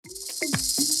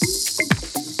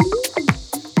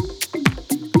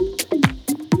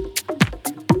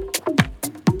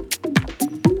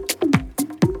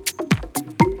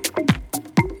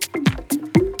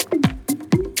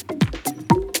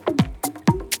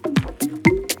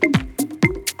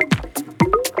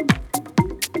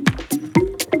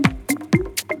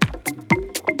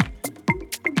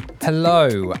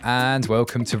Hello and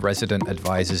welcome to Resident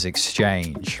Advisors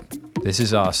Exchange. This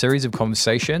is our series of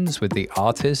conversations with the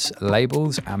artists,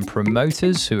 labels and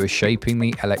promoters who are shaping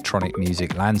the electronic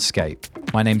music landscape.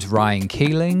 My name's Ryan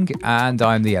Keeling and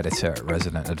I'm the editor at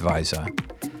Resident Advisor.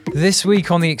 This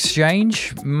week on The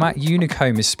Exchange, Matt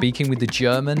Unicombe is speaking with the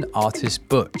German artist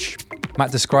Butch.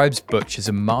 Matt describes Butch as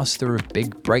a master of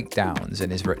big breakdowns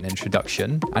in his written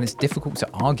introduction, and it's difficult to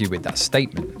argue with that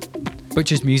statement.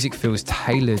 Butch's music feels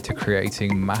tailored to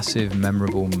creating massive,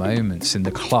 memorable moments in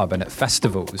the club and at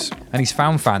festivals, and he's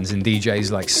found fans in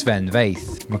DJs like Sven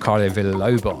Väth, Ricardo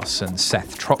Villalobos and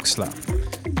Seth Troxler.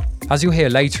 As you'll hear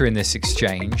later in this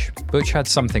exchange, Butch had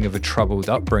something of a troubled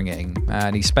upbringing,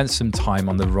 and he spent some time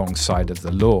on the wrong side of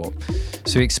the law.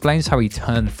 So he explains how he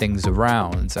turned things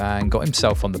around and got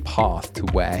himself on the path to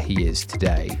where he is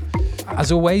today.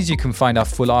 As always, you can find our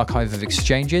full archive of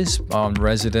exchanges on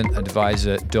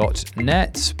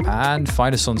residentadvisor.net and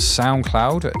find us on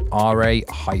SoundCloud at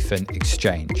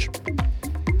RA-exchange.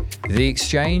 The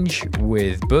Exchange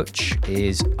with Butch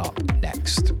is up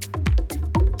next.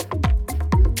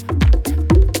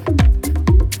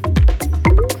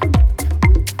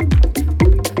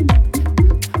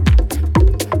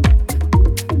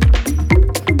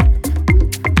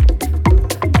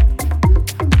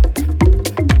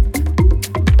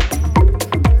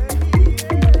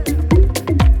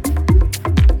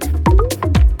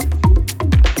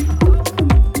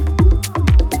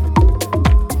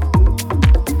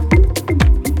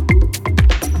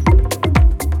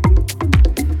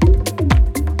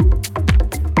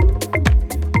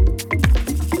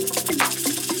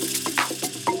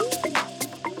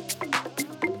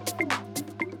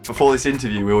 Before this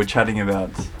interview, we were chatting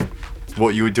about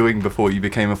what you were doing before you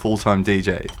became a full-time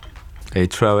DJ. A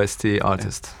travesty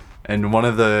artist. And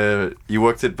you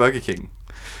worked at Burger King.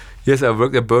 Yes, I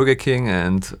worked at Burger King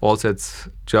and also at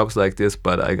jobs like this,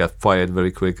 but I got fired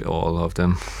very quick, all of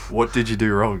them. What did you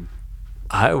do wrong?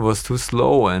 I was too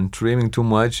slow and dreaming too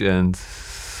much, and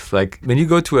like when you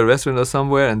go to a restaurant or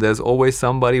somewhere and there's always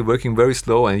somebody working very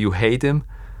slow and you hate him,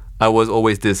 I was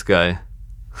always this guy.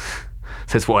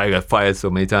 That's why I got fired so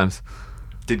many times.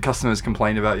 Did customers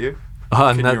complain about you?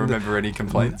 Can you remember any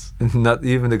complaints? Not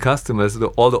even the customers.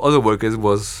 All the other workers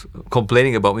was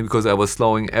complaining about me because I was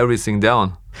slowing everything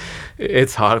down.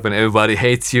 It's hard when everybody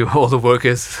hates you, all the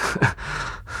workers.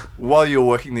 While you were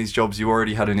working these jobs, you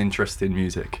already had an interest in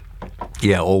music?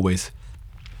 Yeah, always.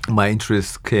 My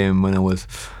interest came when I was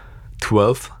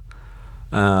 12.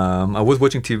 I was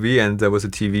watching TV and there was a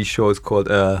TV show, it's called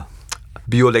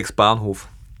Biolex Bahnhof.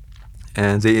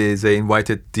 And they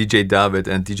invited DJ David,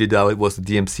 and DJ David was the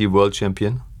DMC world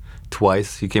champion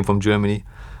twice. He came from Germany.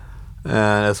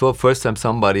 And I saw first time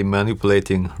somebody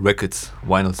manipulating records,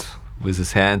 vinyls, with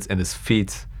his hands and his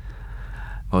feet.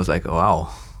 I was like,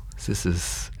 wow, this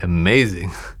is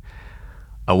amazing.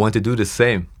 I want to do the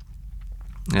same.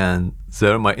 And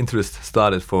there my interest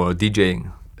started for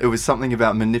DJing. It was something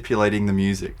about manipulating the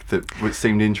music that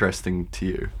seemed interesting to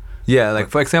you. Yeah, like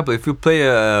for example, if you play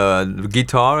a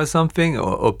guitar or something,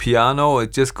 or piano,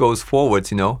 it just goes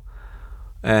forwards,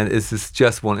 and it's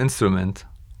just one instrument.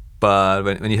 But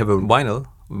when you have a vinyl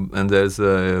and there's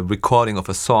a recording of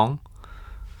a song,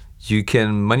 you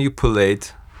can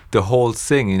manipulate the whole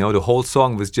thing, the whole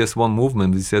song with just one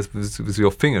movement, with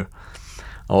your finger.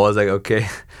 I was like, okay,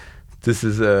 this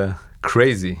is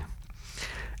crazy.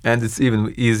 And it's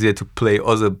even easier to play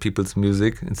other people's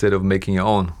music instead of making your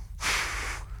own.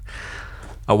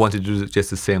 I wanted to do just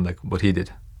the same like what he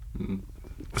did.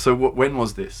 So when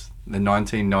was this? The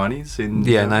 1990s?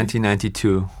 Yeah,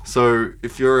 1992. So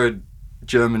if you're a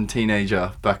German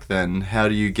teenager back then, how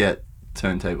do you get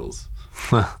turntables?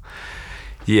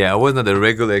 Yeah, I was not a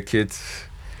regular kid.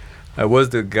 I was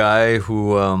the guy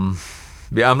who... I'm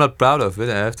not proud of it,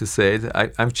 I have to say it.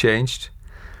 I'm changed.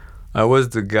 I was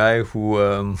the guy who...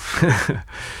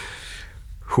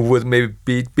 who would maybe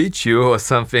beat you or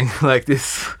something like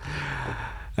this.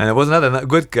 And I was not a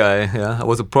good guy, yeah. I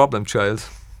was a problem child.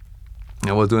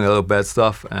 I was doing a lot of bad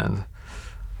stuff, and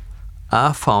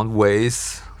I found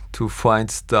ways to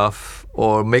find stuff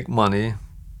or make money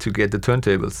to get the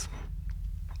turntables.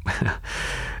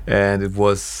 And it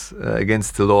was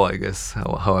against the law, I guess,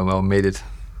 how I made it.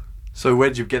 So where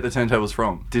did you get the turntables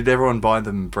from? Did everyone buy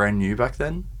them brand new back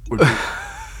then?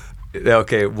 Yeah,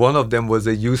 okay, one of them was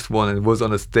a used one. It was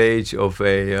on a stage of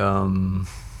a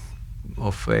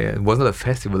it was not a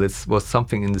festival. It was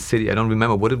something in the city. I don't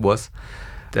remember what it was.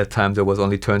 That time there was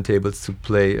only turntables to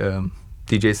play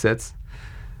DJ sets,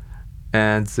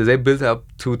 and so they built up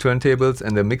 2 turntables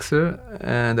and a mixer.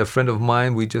 And a friend of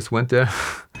mine, we just went there.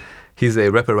 He's a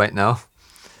rapper right now.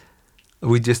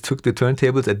 We just took the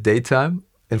turntables at daytime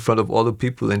in front of all the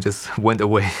people and just went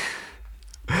away.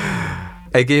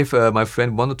 I gave my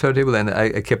friend one turntable and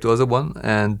I kept the other one.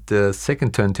 And the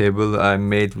second turntable I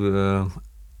made,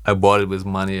 I bought it with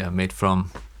money I made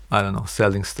from, I don't know,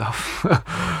 selling stuff.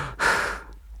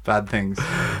 Bad things.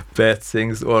 Bad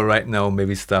things, or right now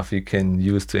maybe stuff you can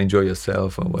use to enjoy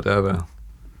yourself or whatever.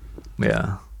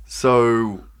 Yeah.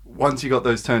 So once you got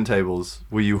those turntables,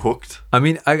 were you hooked? I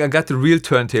mean, I got the real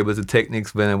turntables, the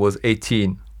Technics, when I was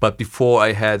 18. But before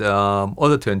I had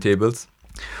other turntables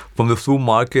from the flea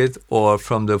market or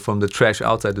from the trash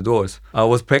outside the doors. I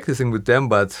was practicing with them,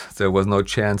 but there was no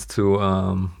chance to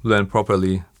learn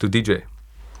properly to DJ.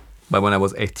 But when I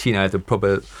was 18, I had a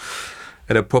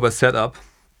proper setup.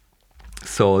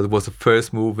 So it was the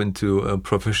first move into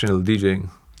professional DJing.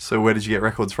 So where did you get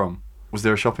records from? Was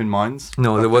there a shop in Mainz?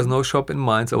 No, there was no shop in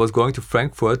Mainz. I was going to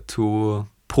Frankfurt to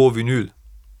Pro Vinyl.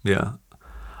 Yeah.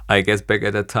 I guess back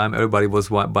at that time, everybody was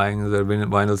buying the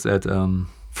vinyls at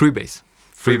Freebase.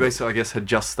 Freebase, I guess, had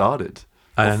just started.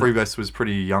 Well, Freebase was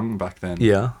pretty young back then.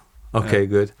 Yeah. Okay,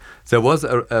 good. There was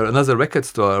another record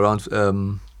store around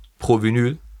Pro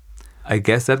Vinyl. I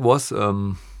guess that was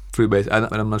Freebase.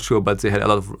 I'm not sure, but they had a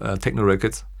lot of techno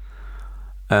records.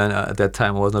 And at that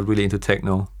time, I was not really into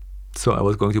techno. So I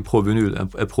was going to Pro Vinyl.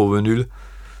 And at Pro Vinyl,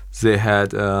 they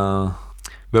had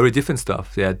very different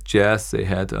stuff. They had jazz, they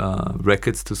had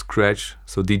records to scratch,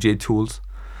 so DJ tools.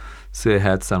 They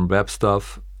had some rap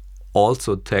stuff,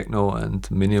 also techno and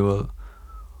minimal,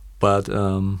 but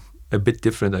a bit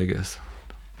different, I guess.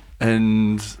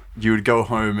 And you would go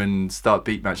home and start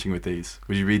beat matching with these?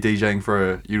 Would you be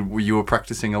DJing you were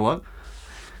practicing a lot?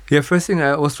 Yeah, first thing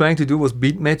I was trying to do was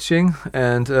beat matching,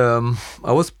 and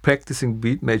I was practicing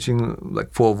beat matching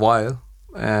like for a while,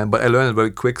 but I learned it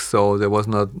very quick, so there was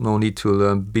no need to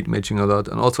learn beat matching a lot.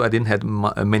 And also I didn't have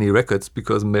many records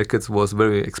because records was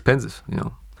very expensive, you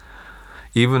know.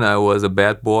 Even I was a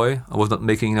bad boy, I was not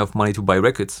making enough money to buy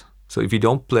records. So if you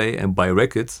don't play and buy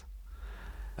records,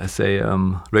 as a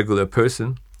regular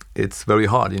person, it's very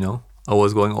hard, you know. I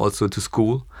was going also to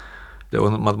school. There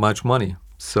was not much money.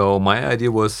 So my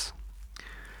idea was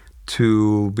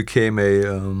to become a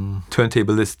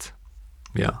turntablist.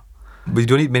 Yeah. But you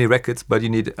don't need many records, but you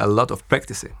need a lot of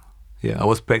practicing. Yeah, I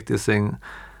was practicing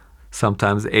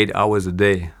sometimes 8 hours a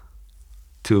day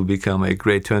to become a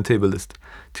great turntablist,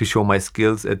 to show my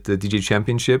skills at the DJ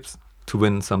championships, to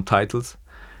win some titles,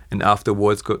 and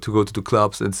afterwards go to the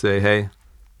clubs and say, hey,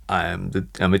 I'm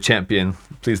a champion,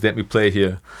 please let me play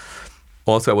here.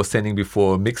 Also, I was standing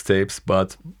before mixtapes,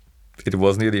 but it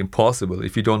was nearly impossible.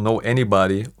 If you don't know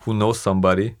anybody who knows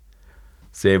somebody,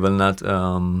 they will not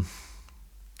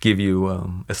give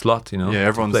you a slot, you know. Yeah,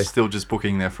 everyone's still just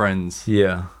booking their friends.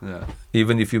 Yeah.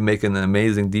 Even if you make an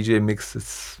amazing DJ mix,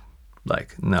 it's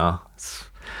like, no.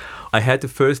 I had the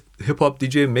first hip-hop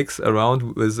DJ mix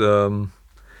around with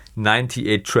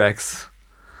 98 tracks.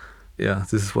 Yeah,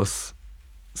 this was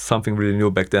something really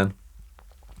new back then.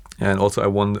 And also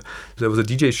there was a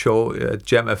DJ show at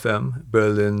Jam FM,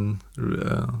 Berlin,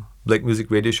 Black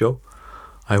Music Radio Show.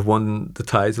 I won the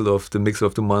title of the Mix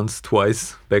of the Month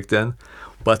twice back then,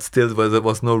 but still there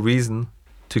was no reason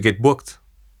to get booked.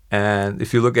 And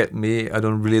if you look at me, I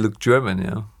don't really look German, you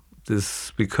know.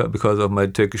 This because of my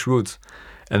Turkish roots.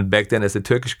 And back then, as a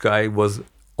Turkish guy, it was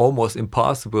almost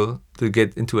impossible to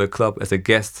get into a club as a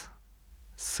guest.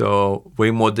 So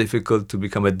way more difficult to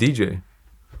become a DJ.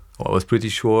 I was pretty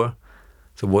sure.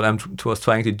 So what I was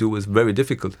trying to do was very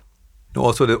difficult.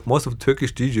 Also, most of the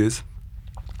Turkish DJs,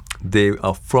 they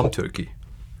are from Turkey.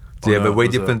 They have a way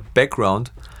different background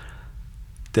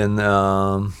than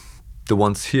the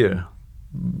ones here.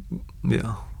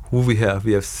 Yeah, who we have?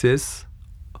 We have Sis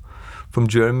from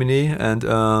Germany and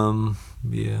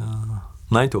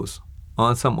Nitos.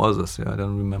 And some others. Yeah, I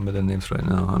don't remember their names right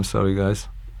now. I'm sorry, guys.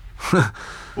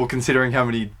 Well, considering how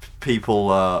many people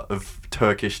of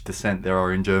Turkish descent there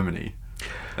are in Germany,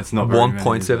 it's not very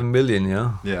 1.7 million,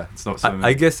 yeah. Yeah, it's not so many.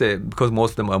 I guess because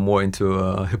most of them are more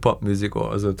into hip-hop music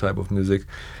or other type of music.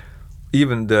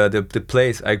 Even the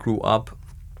place I grew up,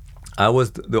 I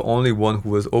was the only one who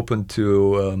was open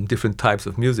to different types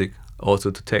of music, also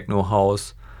to techno,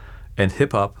 house, and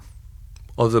hip-hop.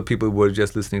 Other people were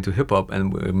just listening to hip-hop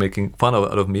and were making fun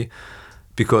out of me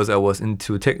because I was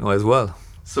into techno as well.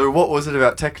 So what was it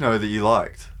about techno that you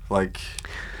liked? Like,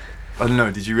 I don't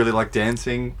know, did you really like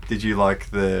dancing? Did you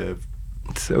like the...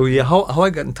 So yeah, how I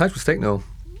got in touch with techno?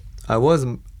 I was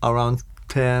around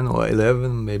 10 or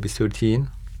 11, maybe 13.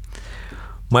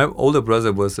 My older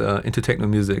brother was into techno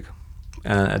music.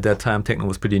 At that time, techno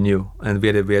was pretty new. And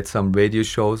we had some radio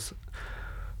shows,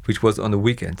 which was on the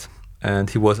weekends. And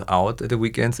he was out at the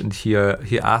weekends, and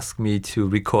he asked me to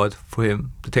record for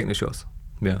him the techno shows.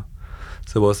 Yeah.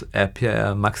 So it was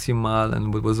RPR, Maximal,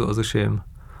 and what was the other shame?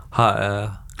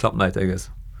 HR, Club Night, I guess.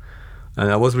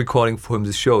 And I was recording for him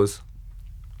the shows.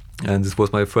 And this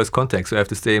was my first contact. So I have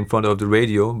to stay in front of the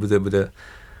radio with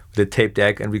a tape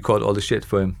deck and record all the shit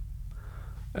for him.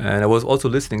 And I was also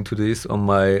listening to this on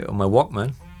my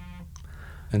Walkman.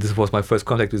 And this was my first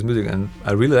contact with music, and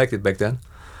I really liked it back then.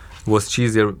 It was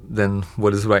cheesier than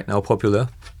what is right now popular.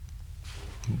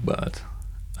 But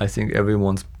I think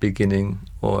everyone's beginning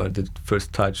or the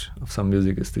first touch of some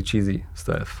music is the cheesy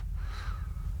stuff.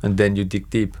 And then you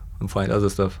dig deep and find other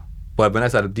stuff. But when I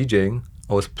started DJing,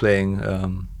 I was playing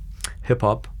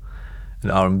hip-hop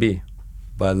and R&B.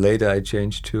 But later I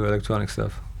changed to electronic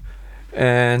stuff.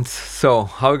 And so,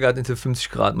 how I got into 50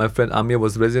 Grad, my friend Amir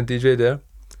was resident DJ there.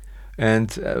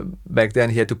 And back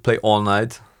then he had to play all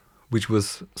night, which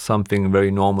was something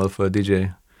very normal for a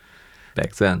DJ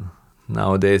back then.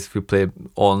 Nowadays, if you play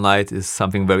all night, is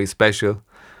something very special,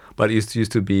 but it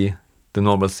used to be the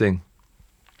normal thing.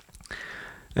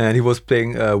 And he was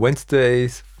playing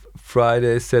Wednesdays,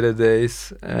 Fridays,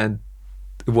 Saturdays, and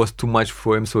it was too much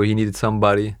for him, so he needed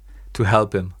somebody to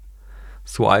help him.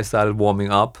 So I started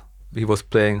warming up. He was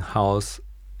playing house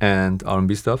and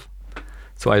R&B stuff.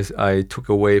 So I took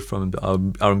away from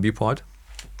the R&B part.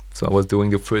 So I was doing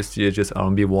the first year just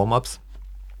R&B warm-ups.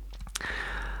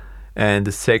 And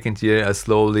the second year I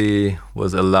slowly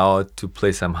was allowed to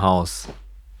play some house.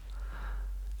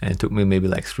 And it took me maybe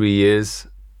like 3 years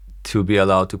to be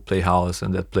allowed to play house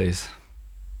in that place.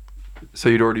 So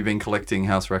you'd already been collecting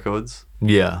house records?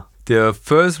 Yeah. The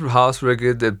first house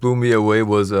record that blew me away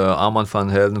was Armand van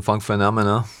Helden, Funk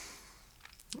Phenomena.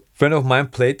 A friend of mine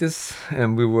played this,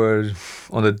 and we were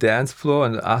on the dance floor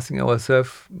and asking ourselves,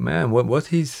 man, what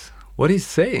he's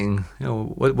saying? You know,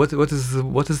 what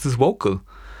is this vocal?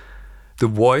 The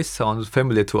voice sounded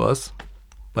familiar to us,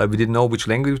 but we didn't know which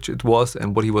language it was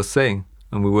and what he was saying.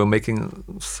 And we were making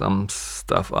some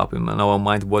stuff up in our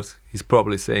mind what he's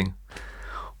probably saying,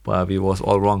 but we was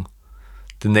all wrong.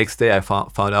 The next day I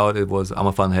found out it was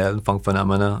Armand van Helden, Funk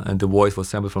Phenomena, and the voice was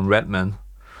sampled from Redman,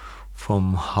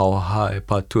 from How High,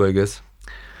 Part 2, I guess.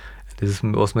 This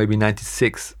was maybe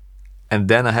 96. And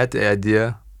then I had the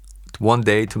idea one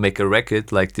day to make a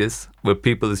record like this, where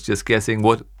people is just guessing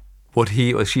what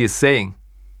he or she is saying.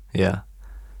 Yeah.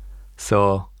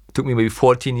 So it took me maybe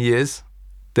 14 years.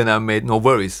 Then I made No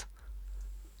Worries.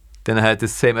 Then I had the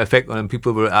same effect on them.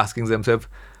 People were asking themselves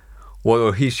what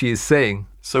or she is saying.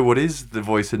 So what is the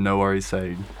voice in No Worries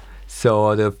saying?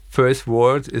 So the first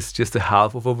word is just a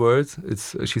half of a word.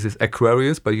 She says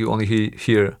Aquarius, but you only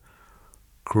hear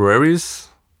Aquarius,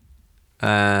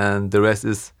 and the rest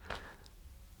is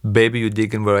baby, you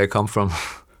digging where I come from.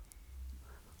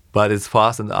 But it's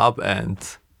fastened up and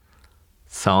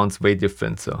sounds way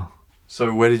different.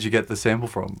 So where did you get the sample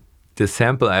from? The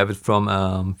sample I have it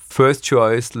from First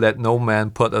Choice, Let No Man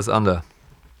Put Us Under,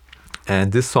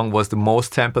 and this song was the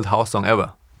most sampled house song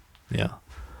ever. Yeah.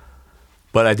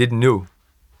 But I didn't know.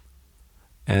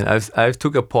 And I've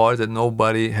took a part that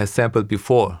nobody has sampled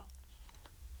before.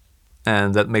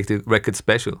 And that makes the record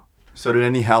special. So did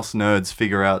any house nerds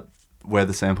figure out where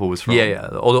the sample was from? Yeah.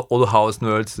 All the house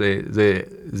nerds,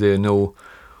 they know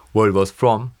where it was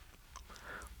from.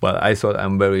 But I thought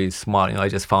I'm very smart. I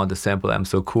just found the sample. I'm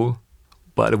so cool.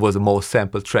 But it was the most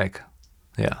sampled track.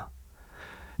 Yeah.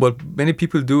 What many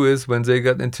people do is when they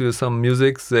get into some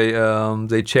music,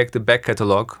 they check the back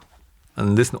catalog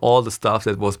and listen all the stuff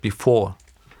that was before.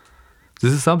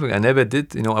 This is something I never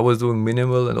did. I was doing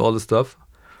minimal and all the stuff,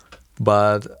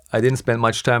 but I didn't spend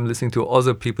much time listening to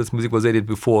other people's music what they did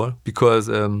before, because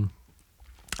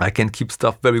I can keep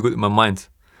stuff very good in my mind.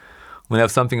 When I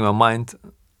have something in my mind,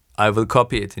 I will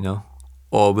copy it,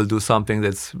 or will do something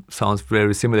that sounds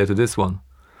very similar to this one.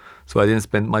 So I didn't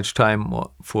spend much time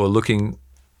for looking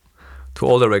to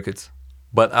all the records.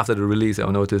 But after the release, I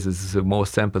noticed this is the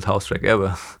most sampled house track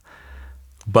ever.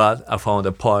 But I found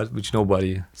a part which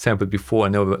nobody sampled before,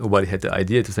 and nobody had the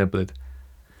idea to sample it.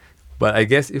 But I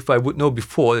guess if I would know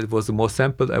before it was the most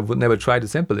sampled, I would never try to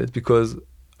sample it, because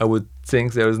I would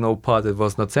think there is no part that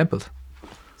was not sampled.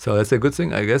 So that's a good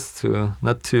thing, I guess,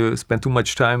 not to spend too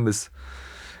much time with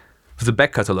the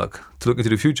back catalog, to look into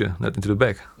the future, not into the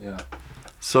back. Yeah.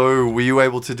 So were you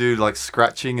able to do like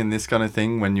scratching and this kind of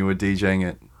thing when you were DJing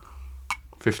at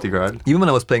 50 grand. Even when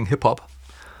I was playing hip hop,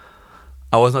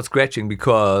 I was not scratching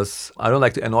because I don't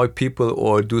like to annoy people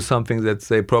or do something that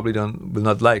they probably will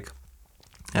not like.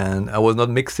 And I was not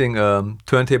mixing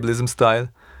turntablism style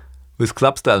with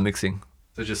club style mixing.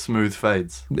 So just smooth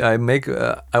fades. I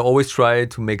always try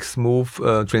to make smooth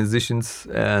transitions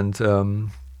and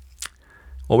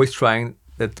always trying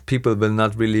that people will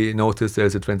not really notice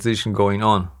there's a transition going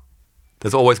on.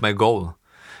 That's always my goal.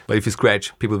 But if you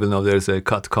scratch, people will know there's a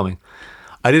cut coming.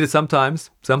 I did it sometimes.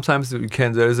 Sometimes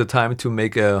there is a time to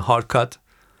make a hard cut,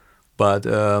 but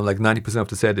like 90% of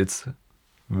the set, it's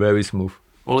very smooth.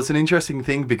 Well, it's an interesting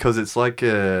thing because it's like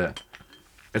a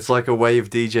way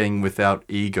of DJing without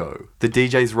ego. The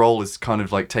DJ's role is kind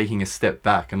of like taking a step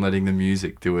back and letting the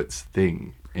music do its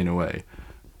thing in a way,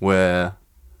 where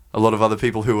a lot of other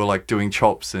people who are like doing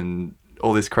chops and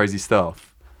all this crazy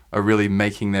stuff are really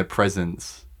making their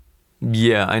presence.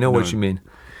 Yeah, I know what you mean.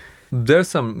 There's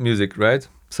some music, right?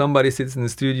 Somebody sits in the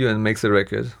studio and makes a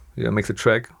record, makes a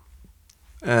track,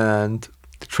 and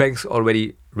the track's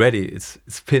already ready. It's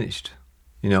finished,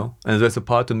 and there's a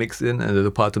part to mix in and there's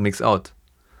a part to mix out.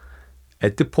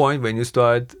 At the point when you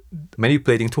start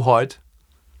manipulating too hard,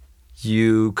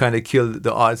 you kind of kill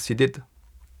the arts you did.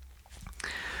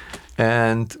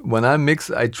 And when I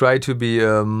mix, I try to be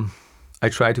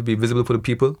visible for the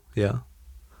people. Yeah,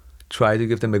 try to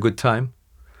give them a good time.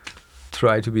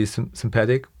 Try to be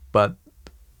sympathetic, but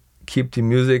keep the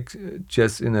music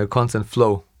just in a constant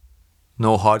flow.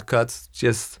 No hard cuts,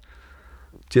 just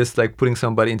like putting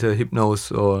somebody into a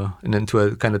hypnosis or into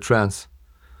a kind of trance.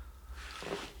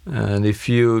 And if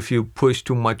you push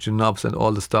too much knobs and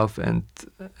all the stuff and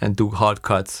do hard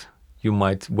cuts, you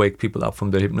might wake people up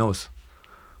from their hypnosis.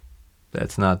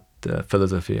 That's not the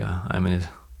philosophy I'm in it.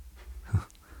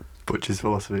 Butch's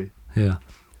philosophy. Yeah.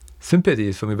 Sympathy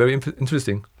is for me very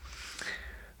interesting.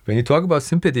 When you talk about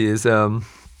sympathy,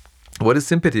 what is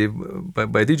sympathy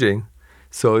by DJing?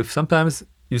 So if sometimes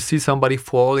you see somebody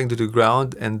falling to the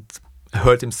ground and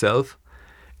hurt himself,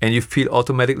 and you feel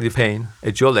automatically pain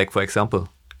at your leg, for example,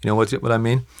 you know what I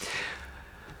mean?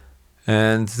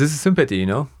 And this is sympathy,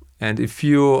 And if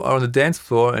you are on the dance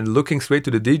floor and looking straight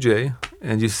to the DJ,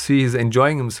 and you see he's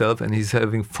enjoying himself and he's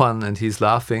having fun and he's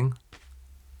laughing,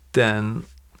 then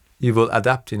you will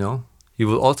adapt, You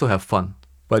will also have fun.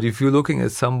 But if you're looking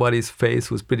at somebody's face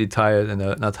who's pretty tired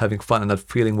and not having fun and not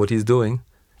feeling what he's doing,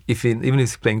 even if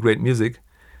he's playing great music,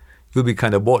 you'll be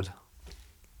kind of bored.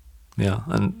 Yeah,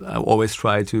 and I always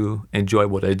try to enjoy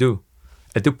what I do.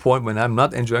 At the point when I'm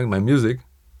not enjoying my music,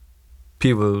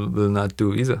 people will not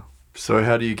do either. So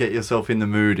how do you get yourself in the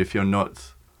mood if you're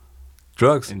not...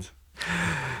 Drugs.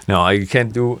 No, I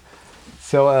can't do...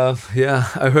 So,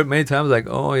 I heard many times like,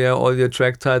 oh yeah, all your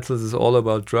track titles is all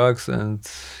about drugs and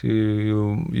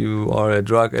you are a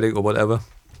drug addict or whatever.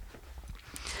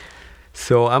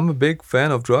 So I'm a big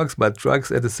fan of drugs, but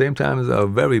drugs at the same time is a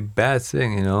very bad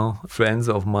thing, Friends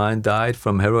of mine died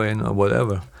from heroin or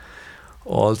whatever.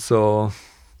 Also,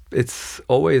 it's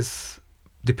always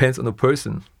depends on the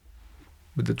person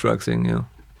with the drug thing,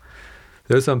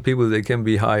 There's some people, they can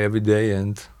be high every day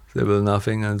and they will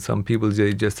nothing, and some people,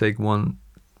 they just take one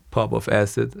pop of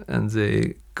acid and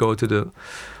they go to the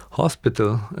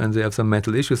hospital and they have some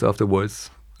mental issues afterwards.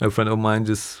 A friend of mine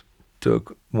just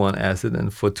took one acid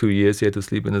and for 2 years he had to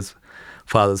sleep in his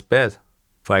father's bed.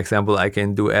 For example, I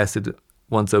can do acid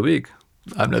once a week.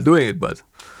 I'm not doing it, but...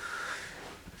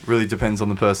 Really depends on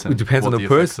the person. It depends on the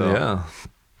person, yeah.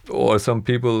 Or some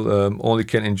people only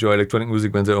can enjoy electronic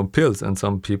music when they're on pills, and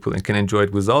some people can enjoy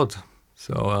it without.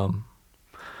 So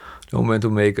don't want to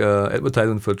make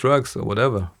advertisement for drugs or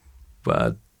whatever.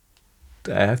 But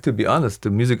I have to be honest,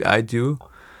 the music I do,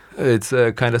 it's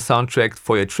a kind of soundtrack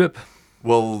for your trip.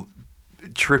 Well,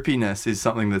 trippiness is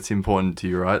something that's important to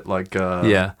you, right? Like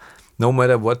yeah. No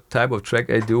matter what type of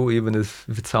track I do, even if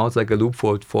it sounds like a loop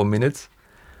for 4 minutes,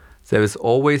 there is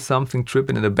always something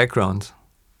tripping in the background.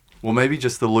 Well, maybe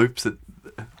just the loops.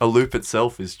 A loop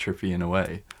itself is trippy in a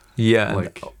way. Yeah.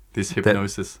 Like this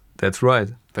hypnosis. That's right.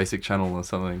 Basic channel or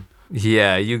something.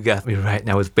 Yeah, you got me right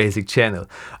now with Basic Channel.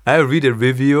 I read a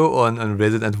review on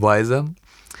Resident Advisor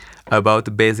about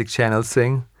the Basic Channel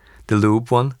thing, the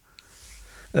loop one.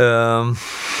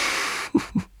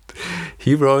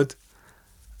 He wrote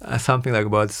something like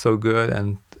about so good,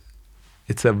 and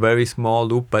it's a very small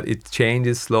loop, but it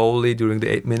changes slowly during the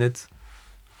 8 minutes.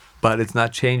 But it's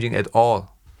not changing at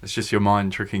all. It's just your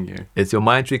mind tricking you. It's your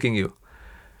mind tricking you.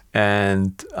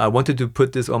 And I wanted to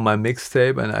put this on my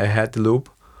mixtape, and I had the loop.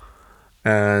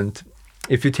 And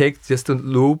if you take just a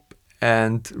loop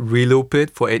and reloop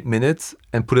it for 8 minutes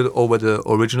and put it over the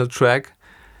original track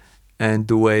and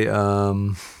do a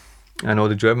I know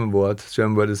the German word.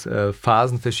 German word is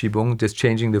Phasenverschiebung, just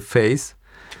changing the phase.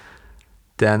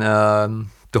 Then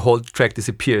the whole track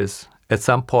disappears. At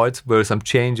some point where some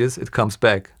changes, it comes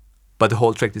back, but the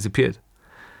whole track disappeared.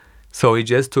 So he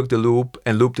just took the loop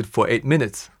and looped it for 8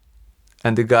 minutes.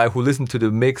 And the guy who listened to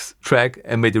the mix track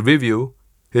and made the review,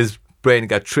 his brain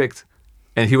got tricked.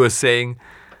 And he was saying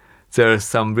there are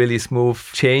some really smooth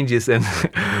changes. And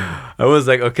I was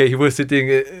like, okay, he was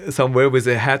sitting somewhere with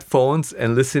the headphones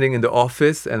and listening in the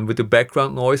office and with the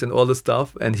background noise and all the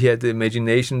stuff. And he had the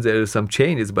imagination there are some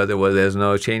changes, but there's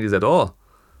no changes at all.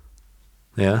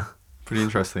 Yeah. Pretty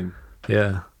interesting.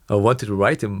 Yeah. I wanted to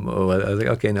write him. I was like,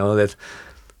 okay, no, that's...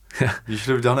 You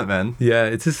should have done it, man. Yeah,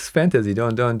 it's just fantasy.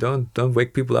 Don't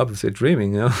wake people up if they're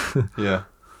dreaming, you know? Yeah.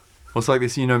 Well, it's like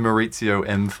this, Maurizio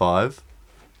M5?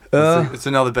 It's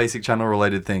another basic channel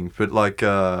related thing, but like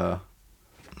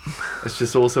it's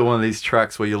just also one of these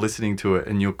tracks where you're listening to it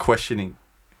and you're questioning.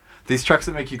 These tracks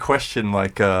that make you question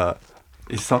like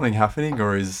is something happening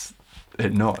or is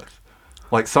it not?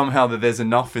 Like somehow that there's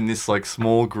enough in this like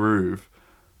small groove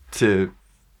to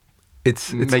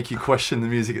it's make you question the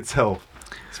music itself.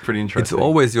 It's pretty interesting. It's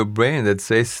always your brain that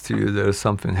says to you there's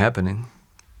something happening,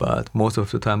 but most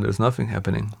of the time there's nothing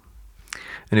happening.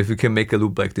 And if you can make a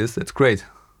loop like this, that's great.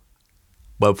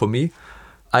 But for me,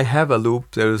 I have a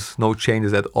loop, there's no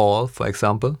changes at all, for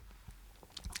example.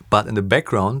 But in the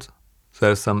background,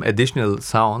 there's some additional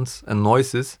sounds and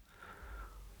noises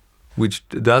which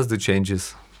does the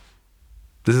changes.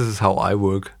 This is how I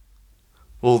work.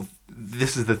 Well,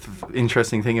 this is the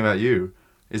interesting thing about you,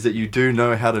 is that you do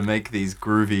know how to make these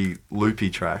groovy, loopy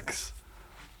tracks,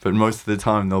 but most of the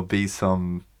time there'll be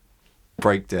some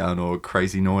breakdown or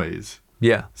crazy noise.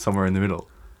 Yeah. Somewhere in the middle.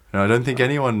 And I don't think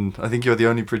I think you're the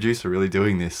only producer really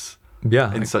doing this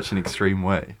in such an extreme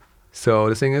way. So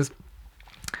the thing is,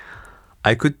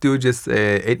 I could do just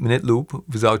a 8-minute loop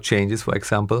without changes, for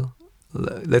example.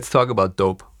 Let's talk about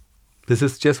Dope. This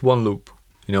is just one loop,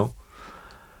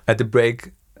 At the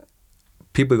break,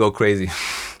 people go crazy.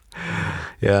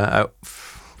 Yeah,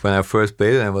 when I first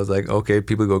played it, I was like, okay,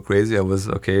 people go crazy. I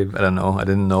don't know. I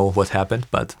didn't know what happened,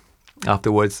 but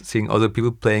afterwards, seeing other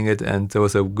people playing it, and there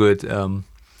was a good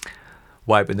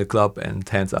vibe in the club and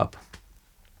hands up.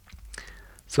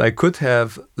 So I could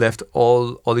have left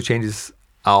all the changes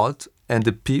out and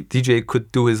the DJ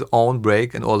could do his own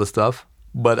break and all the stuff,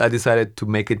 but I decided to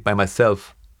make it by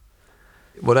myself.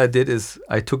 What I did is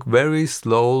I took very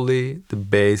slowly the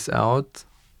bass out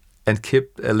and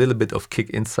kept a little bit of kick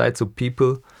inside so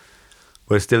people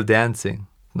were still dancing,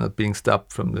 not being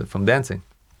stopped from dancing.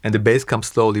 And the bass comes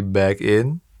slowly back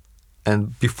in,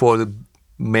 and before the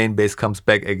main bass comes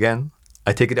back again,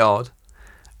 I take it out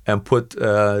and put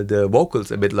the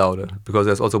vocals a bit louder, because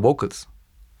there's also vocals.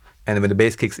 And when the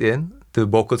bass kicks in, the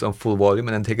vocals on full volume,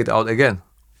 and then take it out again.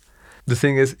 The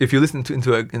thing is, if you listen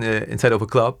inside of a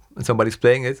club and somebody's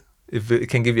playing it, it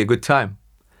can give you a good time.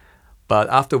 But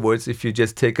afterwards, if you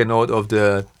just take a note of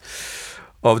the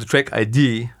track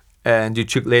ID and you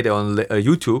check later on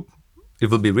YouTube, it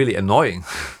will be really annoying.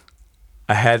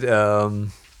 I had,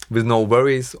 with No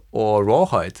Worries or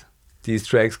Rawhide, these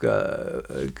tracks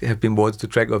have been voted to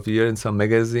track of the year in some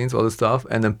magazines, all the stuff.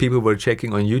 And then people were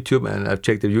checking on YouTube, and I've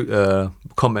checked the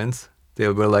comments. They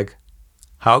were like,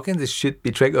 how can this shit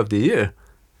be track of the year?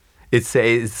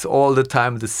 It's all the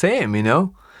time the same,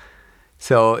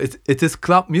 So it is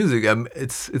club music.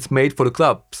 It's made for the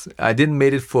clubs. I didn't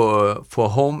make it for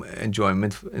home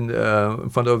enjoyment in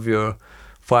front of your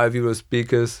 €5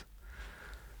 speakers.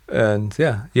 And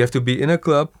yeah, you have to be in a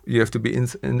club. You have to be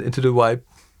into the vibe,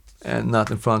 and not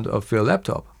in front of your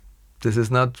laptop. This is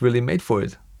not really made for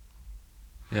it.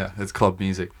 Yeah, it's club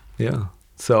music. Yeah.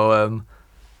 So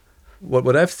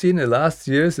what I've seen in the last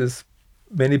years is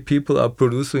many people are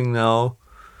producing now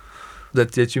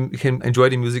that you can enjoy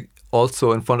the music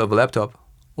also in front of a laptop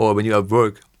or when you're at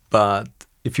work. But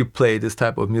if you play this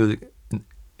type of music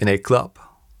in a club,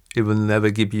 it will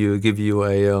never give you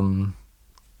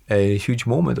a huge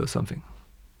moment or something.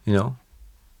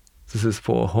 This is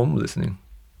for home listening,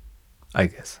 I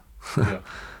guess. Yeah.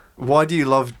 Why do you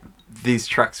love these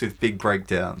tracks with big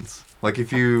breakdowns? Like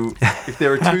if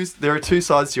there are two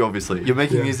sides to you, obviously. You're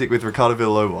making music with Ricardo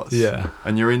Villalobos. Yeah.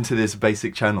 And you're into this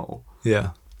basic channel.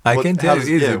 Yeah. I can tell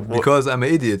you easy because I'm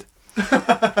an idiot.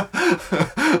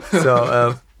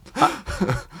 So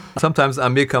sometimes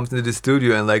Amir comes into the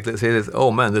studio and like say this,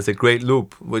 oh man, that's a great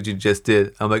loop what you just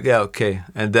did. I'm like, yeah, okay.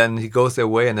 And then he goes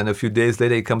away, and then a few days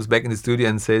later he comes back in the studio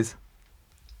and says,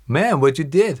 man, what you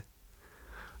did?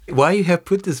 Why you have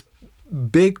put this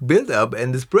big build up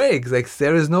and this break? Like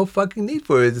there is no fucking need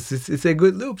for it. It's a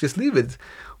good loop. Just leave it.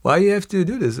 Why you have to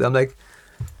do this? I'm like,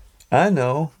 I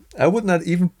know. I would not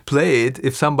even play it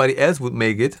if somebody else would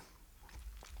make it.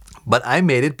 But I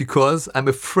made it because I'm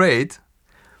afraid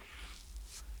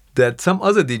that some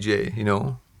other DJ,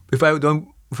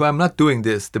 if I'm not doing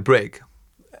this, the break.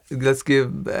 Let's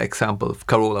give an example,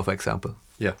 Carola, for example.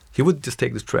 Yeah. He would just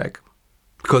take this track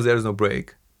because there is no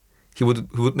break. He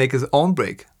would make his own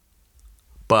break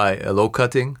by low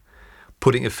cutting,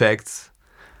 putting effects,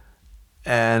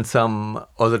 and some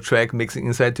other track mixing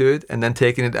inside to it, and then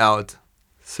taking it out.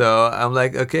 So I'm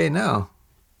like, okay, now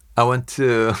I want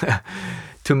to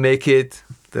to make it.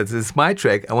 That is my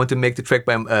track. I want to make the track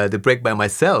the break by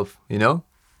myself.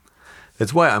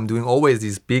 That's why I'm doing always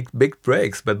these big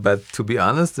breaks. But to be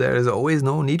honest, there is always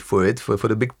no need for it for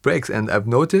the big breaks. And I've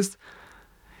noticed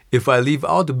if I leave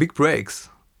out the big breaks,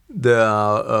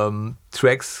 the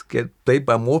tracks get played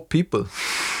by more people.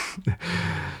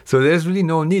 So there's really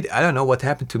no need. I don't know what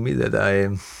happened to me that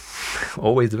I'm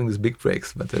always doing these big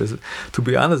breaks. But to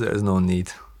be honest, there is no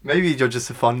need. Maybe you're just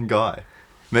a fun guy.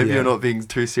 Maybe you're not being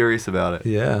too serious about it.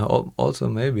 Yeah, also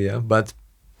maybe, yeah. But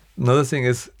another thing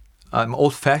is I'm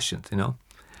old-fashioned,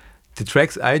 The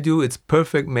tracks I do, it's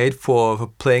perfect made for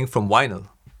playing from vinyl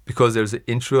because there's an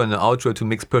intro and an outro to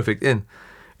mix perfect in.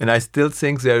 And I still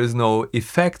think there is no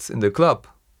effects in the club,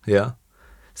 yeah?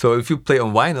 So if you play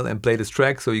on vinyl and play this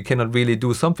track, so you cannot really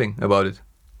do something about it.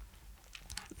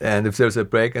 And if there's a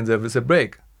break, and there is a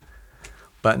break.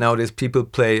 But nowadays people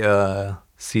play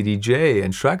CDJ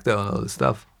and Traktor and all this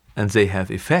stuff, and they have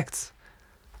effects,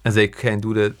 and they can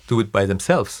do it by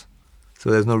themselves. So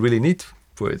there's no really need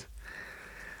for it.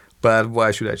 But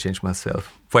why should I change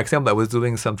myself? For example, I was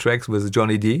doing some tracks with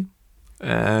Johnny D,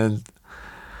 and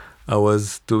I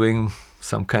was doing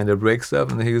some kind of break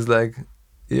stuff, and he was like,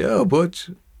 "Yo,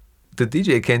 Butch, the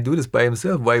DJ can't do this by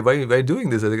himself. Why are you doing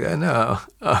this?" I was like, "No,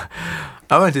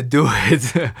 I want to do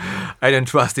it. I don't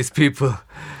trust these people."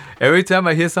 Every time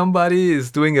I hear somebody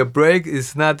is doing a break,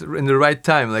 it's not in the right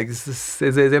time. Like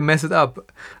they mess it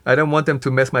up. I don't want them to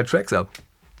mess my tracks up.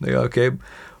 Like, okay,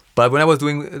 but when I was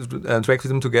doing tracks with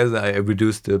them together, I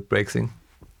reduced the break thing.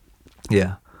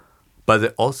 Yeah,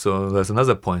 but also there's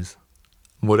another point.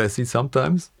 What I see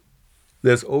sometimes,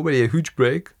 there's already a huge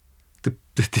break. The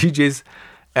DJs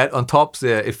add on top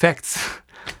the effects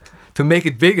to make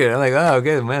it bigger. I'm like,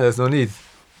 okay, man, there's no need.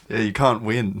 Yeah, you can't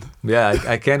win. Yeah,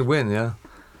 I can't win. Yeah.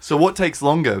 So what takes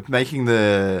longer, making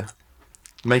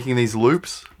these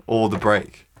loops or the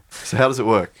break? So how does it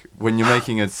work when you're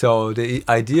making it? So the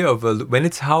idea of when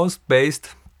it's house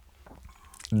based,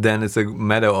 then it's a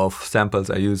matter of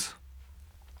samples I use.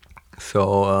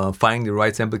 So finding the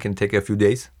right sample can take a few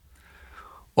days,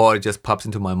 or it just pops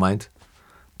into my mind.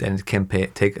 Then it can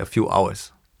take a few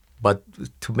hours. But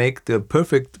to make the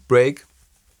perfect break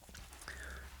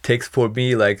takes for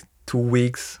me like 2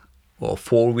 weeks or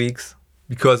 4 weeks.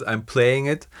 Because I'm playing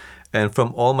it, and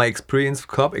from all my experience,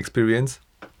 club experience,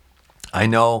 I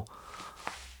know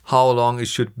how long it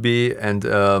should be and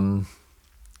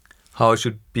how it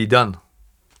should be done.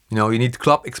 You need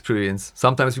club experience.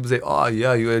 Sometimes people say, "Oh,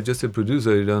 yeah, you are just a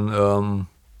producer. You're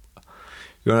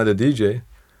not a DJ."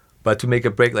 But to make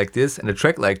a break like this and a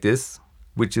track like this,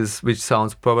 which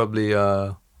sounds probably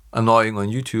annoying on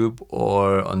YouTube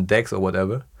or on decks or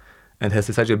whatever, and has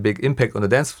such a big impact on the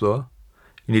dance floor.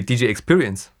 You need DJ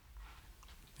experience,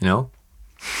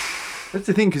 That's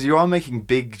the thing, because you are making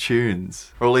big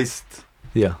tunes, or at least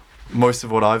most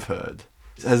of what I've heard.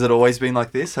 Has it always been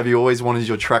like this? Have you always wanted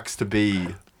your tracks to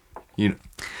be,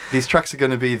 these tracks are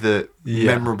going to be the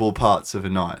memorable parts of a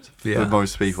night for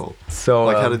most people. So,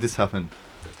 how did this happen?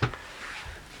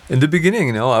 In the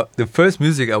beginning, the first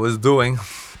music I was doing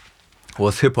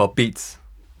was hip-hop beats,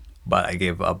 but I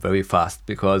gave up very fast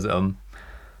because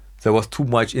there was too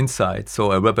much inside,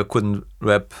 so a rapper couldn't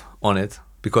rap on it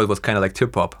because it was kind of like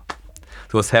hip-hop.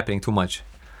 It was happening too much.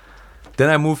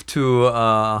 Then I moved to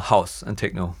house and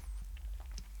techno.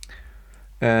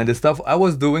 And the stuff I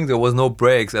was doing, there was no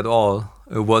breaks at all.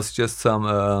 It was just some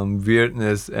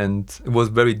weirdness, and it was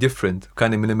very different,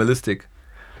 kind of minimalistic.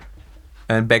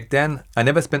 And back then, I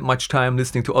never spent much time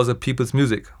listening to other people's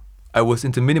music. I was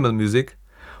into minimal music,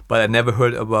 but I never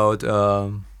heard about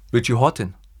Richie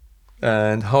Hawtin.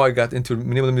 And how I got into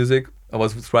minimal music, I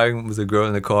was driving with a girl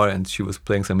in the car, and she was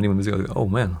playing some minimal music. I was like, oh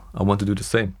man, I want to do the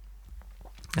same.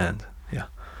 And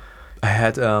I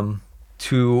had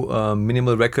 2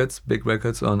 minimal records, big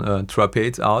records on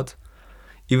Trapeze out.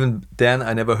 Even then,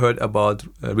 I never heard about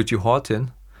Richie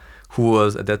Hawtin, who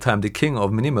was at that time the king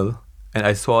of minimal. And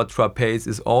I saw Trapeze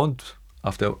is owned.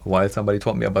 After a while, somebody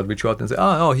told me about Richie Hawtin and said,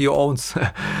 "Oh no, he owns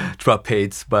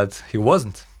Trapeze," but he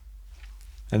wasn't.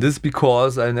 And this is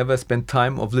because I never spent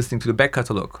time of listening to the back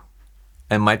catalog.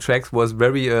 and my tracks was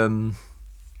very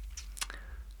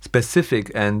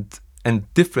specific and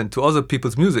different to other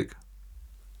people's music.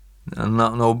 And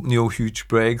no huge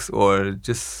breaks or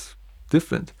just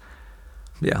different.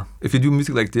 Yeah, if you do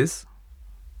music like this,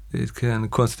 it can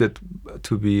consider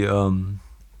to be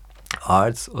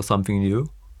arts or something new,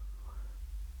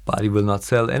 but it will not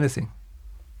sell anything.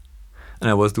 And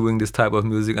I was doing this type of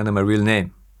music under my real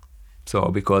name, so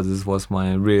because this was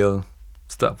my real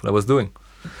stuff that I was doing.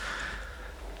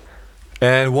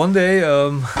 And one day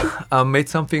I made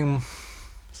something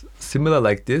similar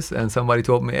like this, and somebody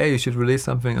told me, hey, you should release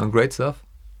something on Great Stuff.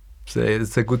 Say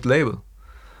it's a good label.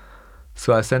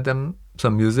 So I sent them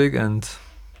some music, and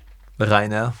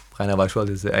Rainer Weichwald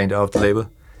is the owner of the label,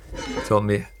 told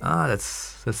me,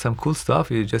 that's some cool stuff.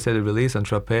 You just had a release on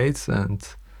Trapeze, and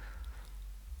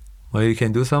well, you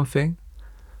can do something.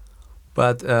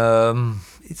 But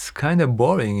it's kind of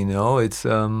boring, you know. It's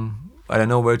I don't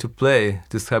know where to play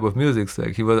this type of music.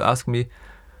 Like he would ask me,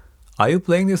 are you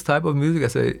playing this type of music? I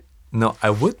say, no, I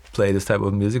would play this type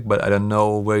of music, but I don't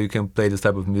know where you can play this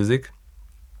type of music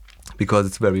because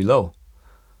it's very low.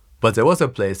 But there was a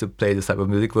place to play this type of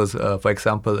music. Was, for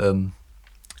example,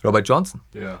 Robert Johnson.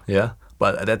 Yeah.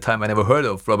 But at that time, I never heard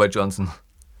of Robert Johnson.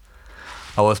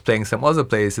 I was playing some other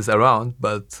places around,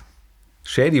 but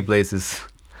shady places,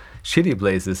 shitty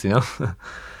places, you know.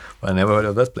 But I never heard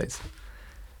of that place.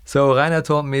 So Rainer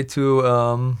told me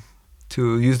to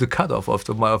use the cutoff of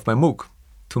my Moog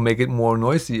to make it more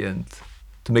noisy and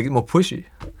to make it more pushy.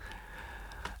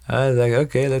 I was like,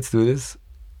 okay, let's do this.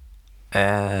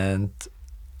 And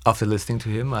after listening to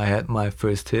him, I had my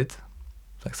first hit,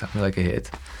 like something like a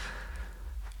hit.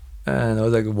 And I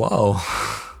was like, wow,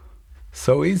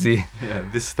 so easy. Yeah,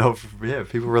 this stuff, yeah,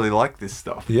 people really like this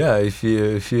stuff. Yeah, if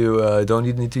you don't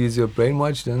need to use your brain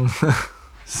much, then...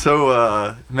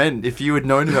 So, man, if you had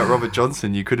known about Robert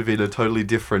Johnson, you could have been a totally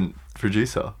different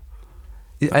producer.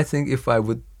 I think if I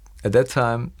would, at that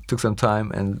time, took some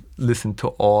time and listened to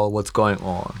all what's going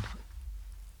on,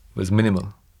 it was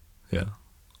minimal, yeah,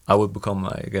 I would become,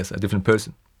 I guess, a different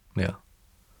person, yeah,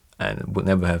 and would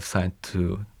never have signed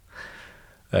to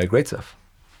Great Stuff.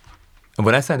 And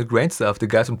when I signed to Great Stuff, the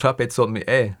guys from Trapeze told me,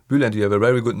 hey, Bülent, you have a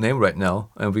very good name right now,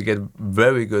 and we get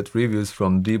very good reviews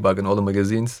from Debug and all the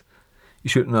magazines. You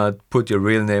should not put your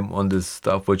real name on this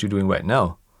stuff, what you're doing right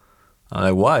now. I'm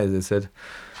like, why? They said,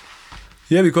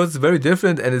 yeah, because it's very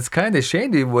different and it's kind of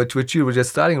shady what you were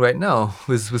just starting right now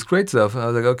with Great Stuff. And I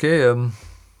was like, okay,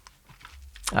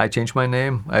 I changed my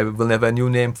name. I will have a new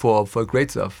name for Great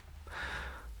Stuff.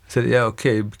 I said, yeah,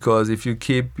 okay, because if you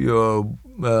keep your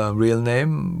real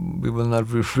name, we will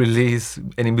not release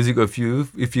any music of you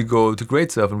if you go to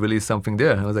Great Stuff and release something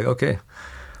there. I was like, okay,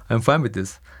 I'm fine with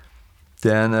this.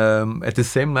 Then at the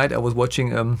same night, I was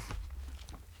watching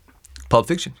Pulp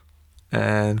Fiction,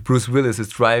 and Bruce Willis is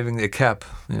driving a cab.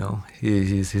 You know,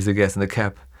 he's a guest in the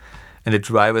cab, and the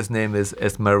driver's name is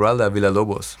Esmeralda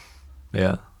Villalobos.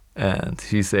 Yeah, and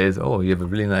he says, "Oh, you have a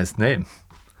really nice name."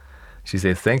 She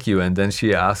says, "Thank you." And then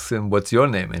she asks him, "What's your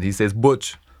name?" And he says,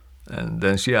 "Butch." And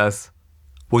then she asks,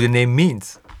 "What your name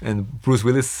means?" And Bruce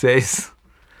Willis says,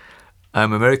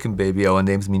 "I'm American, baby. Our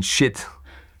names mean shit."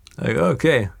 Like,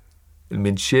 okay. It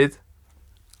means shit.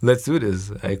 Let's do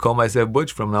this. I call myself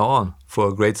Butch from now on.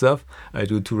 For Great Stuff, I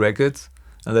do 2 records,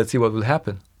 and let's see what will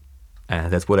happen. And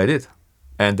that's what I did.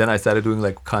 And then I started doing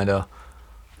like kind of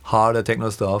harder techno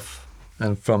stuff.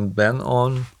 And from then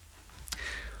on,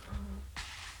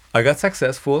 I got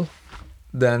successful.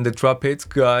 Then the Trapeze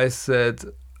guy said,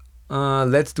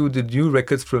 let's do the new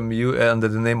records from you under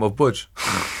the name of Butch.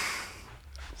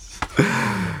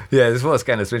 Yeah, this was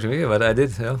kind of strange for me, but I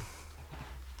did, yeah.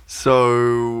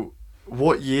 So,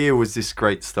 what year was this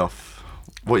Great Stuff?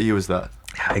 What year was that?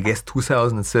 I guess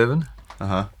 2007.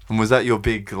 And was that your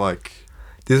big, like...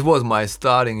 This was my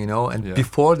starting, you know, and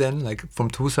before then, like from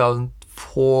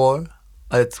 2004,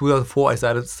 I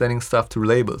started sending stuff to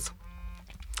labels.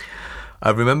 I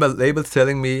remember labels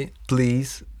telling me,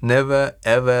 please, never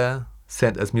ever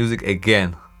send us music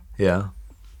again. Yeah,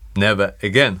 never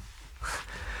again.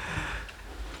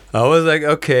 I was like,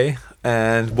 okay.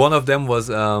 And one of them was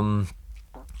Alex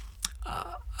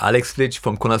Flitch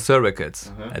from Connoisseur Records.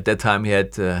 At that time, he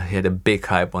had a big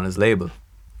hype on his label.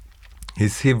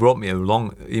 He wrote me a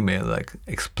long email like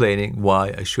explaining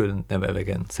why I shouldn't never ever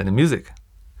again send him music.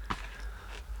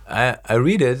 I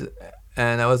read it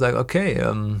and I was like, okay,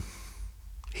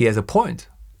 he has a point,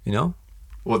 you know.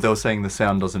 What they were saying, the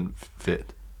sound doesn't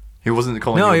fit. He wasn't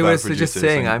calling no, you a bad he was producer, just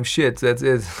saying I'm shit. That's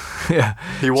it. Yeah.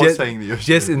 He was saying that you're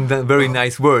just shit. in very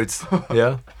nice words.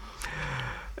 Yeah.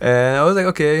 And I was like,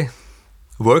 okay,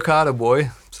 work harder, boy.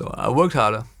 So I worked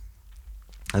harder.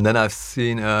 And then I've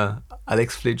seen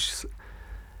Alex Flitch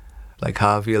like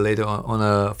half a year later on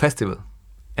a festival.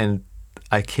 And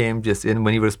I came just in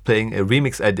when he was playing a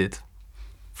remix I did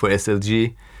for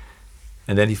SLG.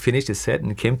 And then he finished his set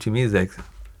and came to me. He's like,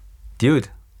 dude,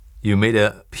 you made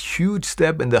a huge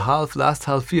step in the last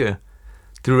half year.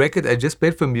 The record I just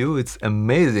played from you, it's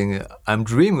amazing. I'm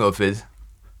dreaming of it.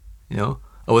 You know,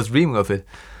 I was dreaming of it.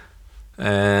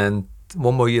 And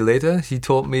one more year later, he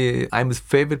told me I'm his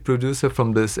favorite producer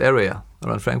from this area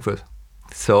around Frankfurt.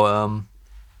 So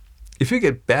if you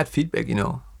get bad feedback, you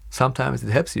know, sometimes it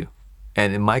helps you.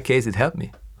 And in my case, it helped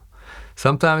me.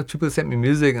 Sometimes people send me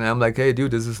music and I'm like, hey,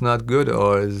 dude, this is not good,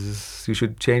 or you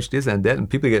should change this and that. And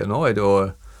people get annoyed,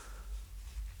 or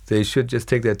they should just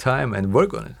take their time and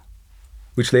work on it.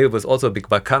 Which label was also big.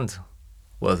 Vakant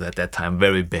was at that time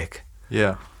very big.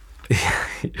 Yeah.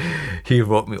 He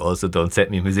wrote me also, don't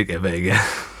send me music ever again.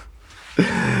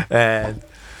 And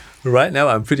right now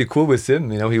I'm pretty cool with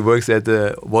him. You know, he works at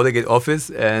the Watergate office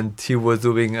and he was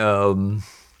doing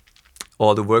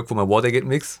all the work for my Watergate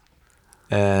mix.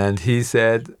 And he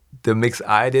said the mix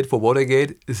I did for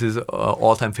Watergate is his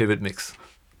all-time favorite mix.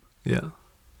 Yeah.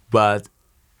 But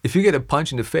if you get a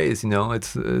punch in the face, you know,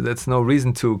 that's no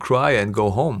reason to cry and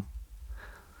go home.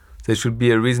 There should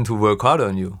be a reason to work harder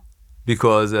on you.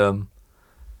 Because when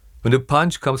the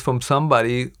punch comes from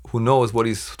somebody who knows what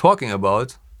he's talking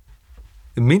about,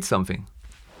 it means something.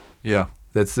 Yeah.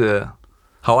 That's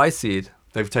how I see it.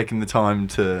 They've taken the time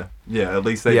to, at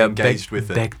least they've engaged with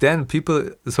it. Back then, people,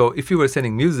 so if you were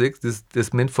sending music,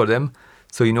 this meant for them,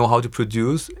 so you know how to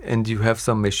produce and you have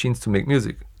some machines to make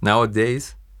music.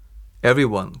 Nowadays,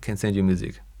 everyone can send you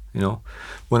music, you know.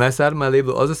 When I started my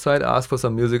label, Other Side, asked for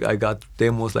some music, I got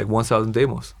demos, like 1,000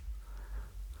 demos.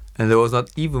 And there was not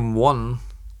even one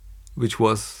which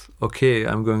was, okay,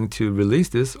 I'm going to release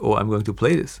this or I'm going to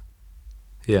play this.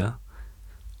 Yeah.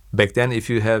 Back then, if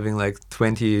you're having like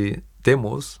 20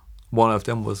 demos, one of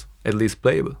them was at least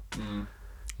playable. Mm.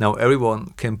 Now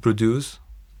everyone can produce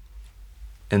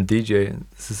and DJ, and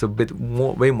this is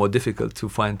way more difficult to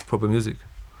find proper music.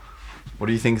 What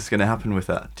do you think is going to happen with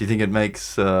that? Do you think it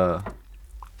makes, does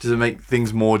it make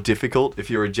things more difficult if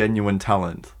you're a genuine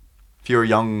talent? If you're a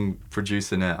young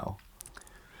producer now?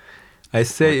 I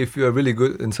say if you are really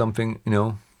good in something, you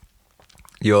know,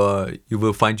 you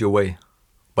will find your way.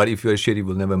 But if you're shit, you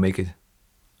will never make it.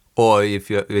 Or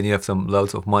when you have some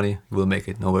lots of money, you will make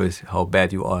it. No worries how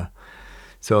bad you are.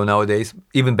 So nowadays,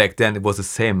 even back then, it was the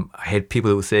same. I had people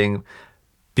who were saying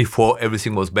before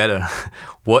everything was better.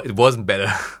 It wasn't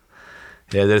better.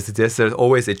 Yeah, there's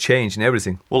always a change in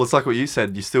everything. Well, it's like what you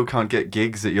said. You still can't get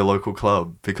gigs at your local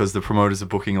club because the promoters are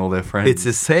booking all their friends. It's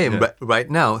the same right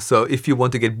now. So if you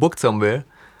want to get booked somewhere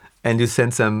and you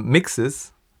send some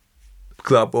mixes,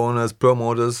 club owners,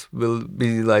 promoters will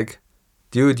be like,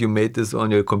 dude, you made this on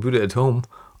your computer at home.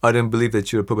 I don't believe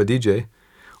that you're a proper DJ.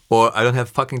 Or I don't have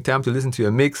fucking time to listen to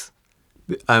your mix.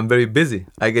 I'm very busy.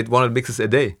 I get 100 mixes a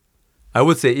day. I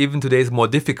would say even today is more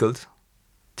difficult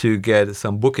to get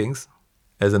some bookings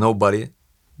as a nobody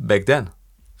back then.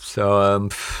 So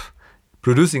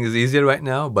producing is easier right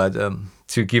now, but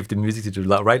to give the music to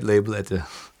the right label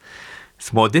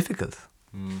it's more difficult.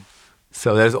 Mm.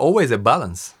 So there's always a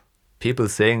balance. People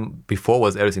saying before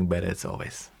was everything better, it's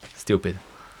always stupid.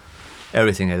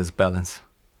 Everything has its balance.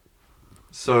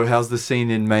 So how's the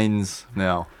scene in Mainz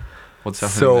now? What's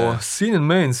happening there? Scene in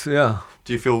Mainz, yeah.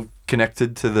 Do you feel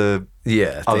connected to the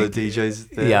other DJs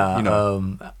there? Yeah. You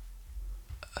know?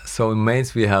 So in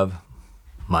Mainz we have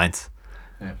Mainz.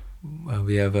 Yeah.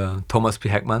 We have Thomas P.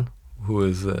 Heckman, who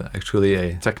is actually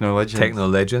a techno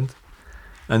legend.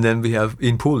 And then we have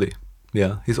Ian Pooley.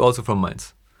 Yeah, he's also from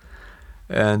Mainz.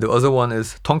 And the other one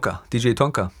is Tonka, DJ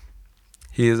Tonka.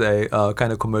 He is a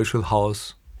kind of commercial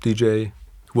house DJ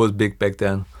who was big back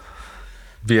then.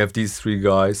 We have these three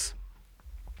guys,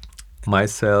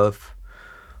 myself,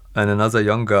 and another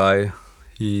young guy.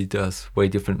 He does way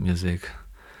different music.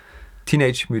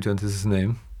 Teenage Mutant is his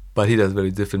name, but he does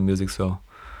very different music, so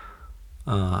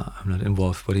I'm not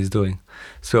involved what he's doing.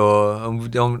 So we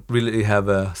don't really have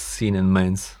a scene in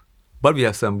Mainz. But we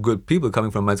have some good people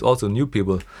coming from Mainz, also new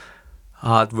people.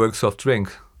 Hard Work, Soft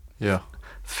Drink. Yeah.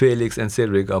 Felix and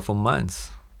Cedric are from Mainz.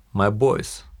 My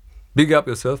boys. Big up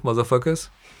yourself, motherfuckers.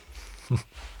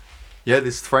 Yeah,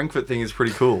 this Frankfurt thing is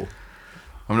pretty cool.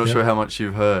 I'm not sure how much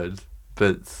you've heard,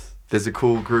 but there's a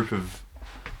cool group of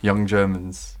young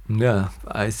Germans. Yeah,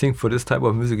 I think for this type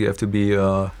of music you have to be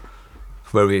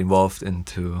very involved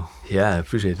into... Yeah, I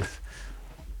appreciate it.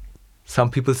 Some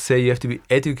people say you have to be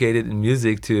educated in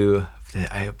music to...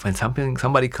 when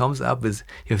somebody comes up with,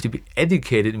 you have to be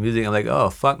educated in music, I'm like, oh,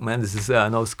 fuck, man, this is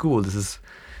no school. This is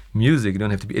music. You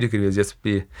don't have to be educated.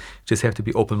 You just have to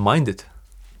be open-minded.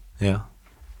 Yeah.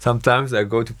 Sometimes I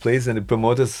go to places and the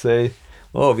promoters say,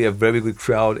 "Oh, we have very good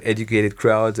crowd, educated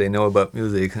crowds. They know about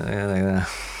music."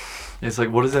 It's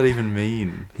like, what does that even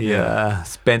mean? Yeah.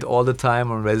 Spend all the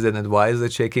time on resident advisor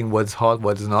checking what's hot,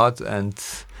 what is not, and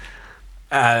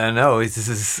I don't know. This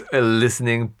is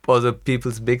listening other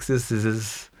people's mixes. This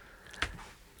is.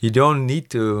 You don't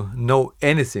need to know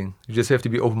anything. You just have to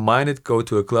be open-minded, go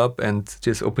to a club and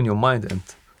just open your mind and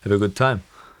have a good time.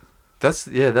 That's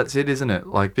it, isn't it?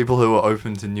 Like people who are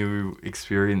open to new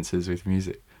experiences with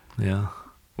music. Yeah.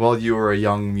 While you were a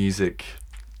young music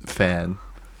fan,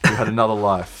 you had another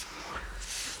life.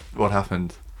 What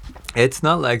happened? It's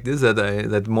not like this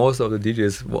that most of the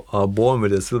DJs are born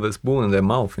with a silver spoon in their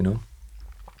mouth, you know.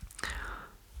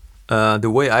 The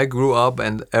way I grew up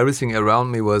and everything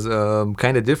around me was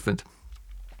kind of different.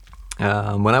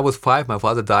 When I was 5, my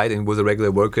father died and was a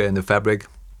regular worker in the fabric.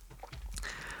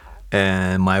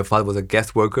 And my father was a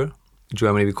guest worker. In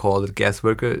Germany, we call it guest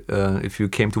worker. If you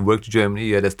came to work to Germany,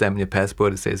 you had a stamp in your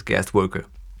passport that says guest worker.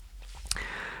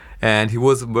 And he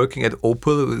was working at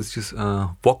Opel, it's just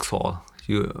Vauxhall.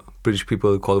 British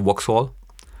people call it Vauxhall.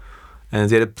 And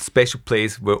they had a special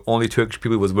place where only Turkish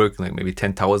people was working, like maybe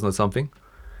 10,000 or something.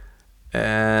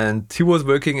 And he was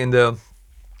working in the,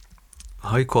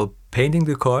 how you call it, painting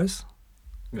the cars?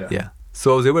 Yeah.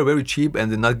 So they were very cheap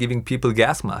and they're not giving people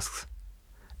gas masks.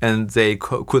 And they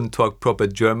couldn't talk proper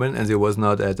German and they was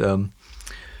not at,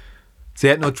 they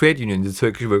had no trade union, the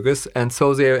Turkish workers, and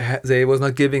so they was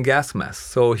not giving gas masks.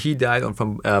 So he died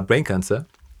from brain cancer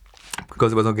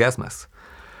because there was no gas masks.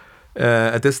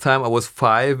 At this time I was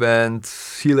 5 and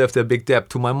he left a big debt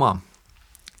to my mom.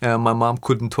 My mom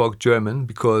couldn't talk German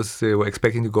because they were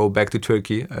expecting to go back to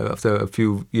Turkey after a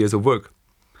few years of work.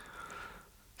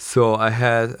 So I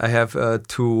have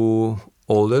 2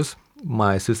 olders,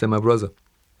 my sister and my brother.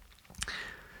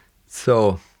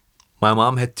 So my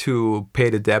mom had to pay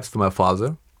the debts to my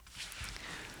father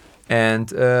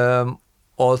and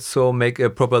also make a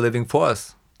proper living for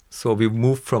us. So we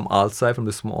moved from outside, from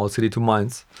the small city to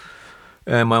Mainz.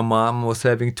 And my mom was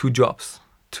having 2 jobs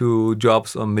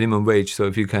on minimum wage. So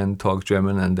if you can talk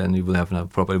German, and then you will have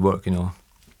proper work, you know.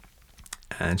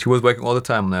 And she was working all the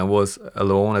time. And I was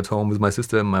alone at home with my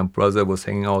sister. And my brother was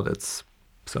hanging out at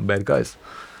some bad guys.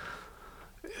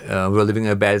 We were living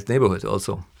in a bad neighborhood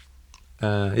also.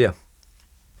 Yeah.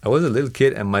 I was a little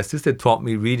kid and my sister taught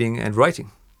me reading and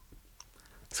writing.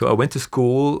 So I went to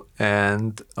school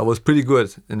and I was pretty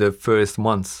good in the first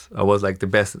months. I was like the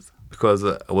best because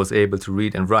I was able to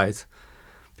read and write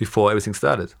before everything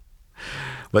started.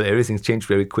 But everything changed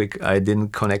very quick. I didn't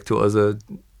connect to other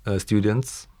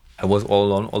students. I was all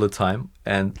alone all the time.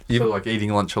 And even like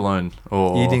eating lunch alone?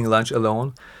 Or eating lunch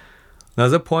alone.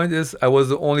 Another point is I was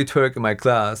the only Turk in my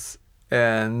class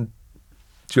and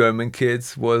German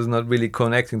kids was not really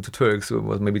connecting to Turks. So it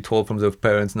was maybe told from their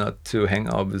parents not to hang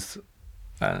out with,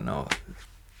 I don't know.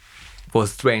 It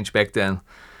was strange back then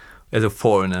as a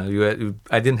foreigner.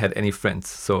 I didn't have any friends.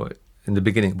 So in the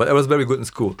beginning, but I was very good in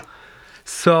school.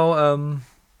 So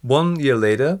 1 year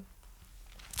later,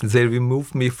 they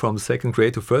removed me from 2nd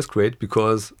grade to 1st grade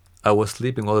because I was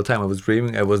sleeping all the time. I was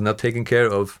dreaming. I was not taking care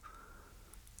of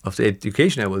the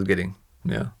education I was getting.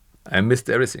 Yeah, I missed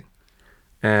everything.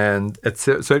 And at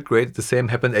 3rd grade, the same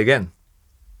happened again.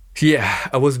 Yeah,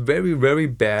 I was very, very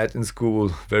bad in school.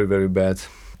 Very, very bad.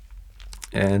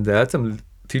 And I had some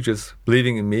teachers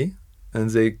believing in me, and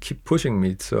they keep pushing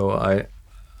me. So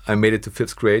I made it to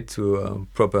 5th grade to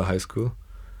proper high school.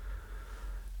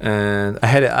 And I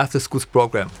had an after-school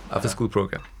program.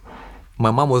 My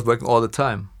mom was working all the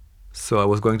time. So I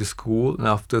was going to school and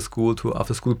after-school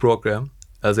program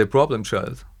as a problem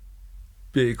child.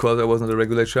 Because I wasn't a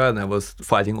regular child and I was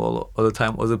fighting all the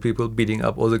time other people, beating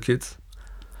up other kids,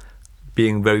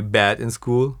 being very bad in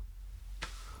school.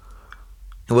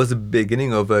 It was the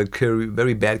beginning of a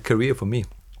very bad career for me.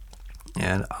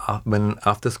 And when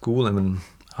after school and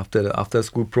after the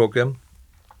after-school program,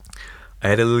 I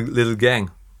had a little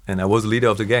gang and I was the leader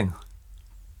of the gang.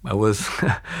 I was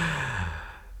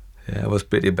I was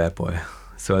pretty bad boy.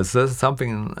 So it's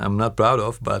something I'm not proud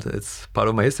of, but it's part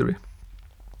of my history.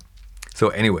 So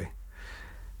anyway,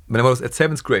 when I was at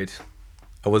 7th grade,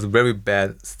 I was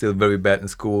still very bad in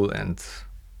school, and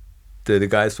the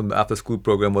guys from the after-school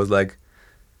program was like,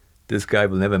 this guy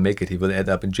will never make it, he will end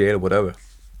up in jail or whatever.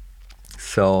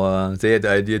 So they had the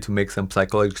idea to make some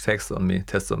psychological tests on me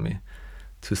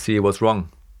to see what's wrong.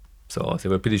 So they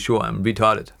were pretty sure I'm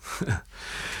retarded.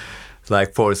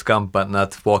 Like Forrest Gump, but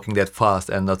not walking that fast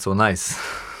and not so nice.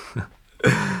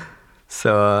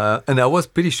 So, and I was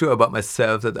pretty sure about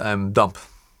myself that I'm dumb.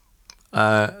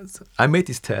 I made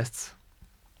these tests,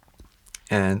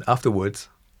 and afterwards,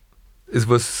 it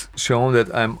was shown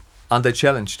that I'm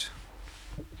under-challenged.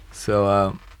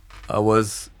 So I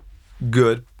was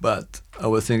good, but I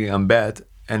was thinking I'm bad,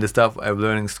 and the stuff I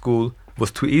learned in school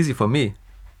was too easy for me.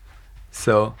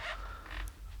 So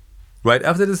right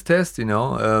after this test,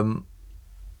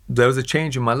 there was a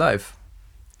change in my life.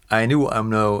 I knew I'm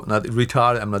not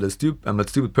retarded. I'm not a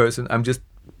stupid person. I'm just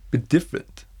a bit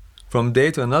different. From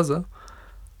day to another,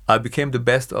 I became the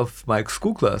best of my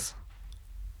school class.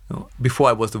 Before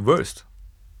I was the worst.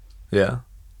 Yeah.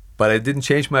 But I didn't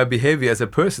change my behavior as a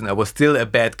person. I was still a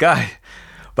bad guy,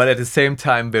 but at the same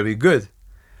time very good.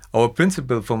 Our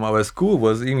principal from our school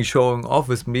was even showing off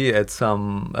with me at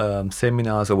some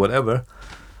seminars or whatever,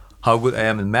 how good I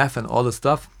am in math and all the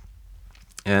stuff.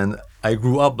 And I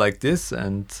grew up like this,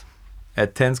 and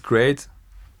at 10th grade,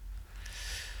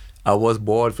 I was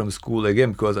bored from school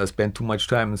again because I spent too much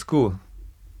time in school.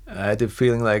 I had the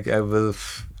feeling like I will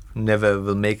never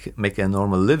make a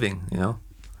normal living,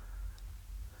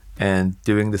 And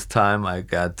during this time, I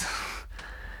got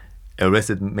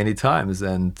arrested many times,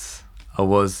 and I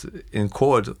was in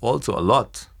court also a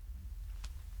lot.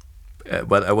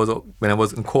 But when I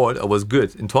was in court, I was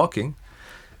good in talking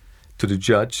to the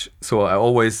judge, so I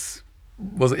always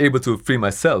was able to free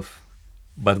myself.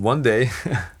 But one day,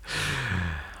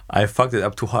 I fucked it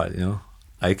up too hard,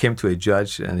 I came to a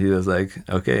judge, and he was like,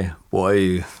 "Okay,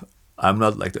 boy, I'm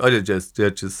not like the other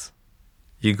judges.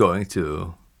 You're going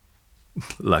to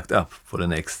locked up for the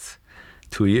next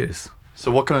 2 years." So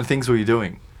what kind of things were you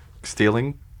doing?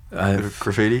 Stealing?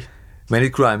 Graffiti? Many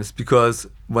crimes, because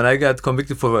when I got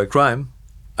convicted for a crime,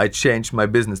 I changed my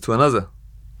business to another.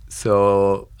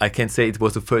 So I can't say it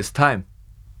was the first time.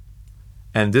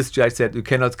 And this judge said, you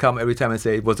cannot come every time and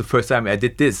say it was the first time I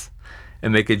did this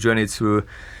and make a journey through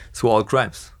all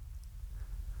crimes.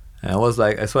 And I was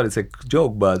like, I thought it's a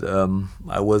joke, but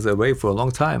I was away for a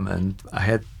long time, and I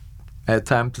had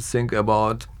time to think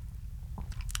about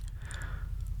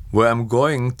where I'm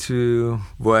going to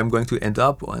end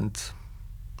up, and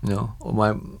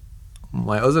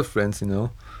my other friends,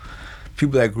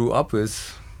 people I grew up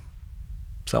with.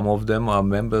 Some of them are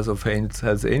members of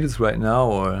Hells Angels right now,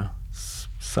 or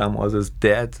some others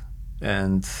dead.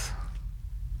 And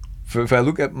if I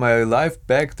look at my life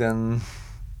back, then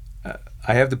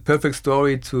I have the perfect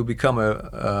story to become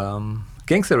a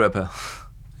gangster rapper,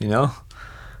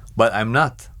 But I'm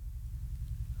not.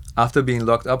 After being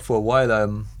locked up for a while,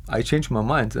 I changed my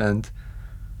mind, and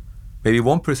maybe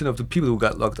 1% of the people who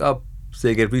got locked up,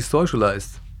 they get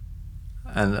re-socialized,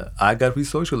 and I got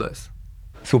re-socialized.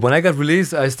 So when I got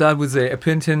released, I started with an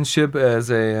apprenticeship as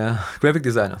a graphic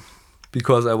designer,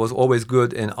 because I was always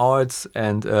good in arts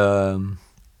and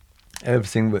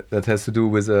everything that has to do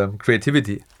with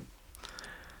creativity.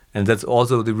 And that's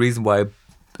also the reason why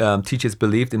teachers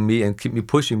believed in me and keep me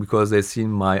pushing, because they've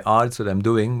seen my arts that I'm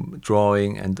doing,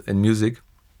 drawing and music.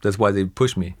 That's why they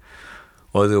push me.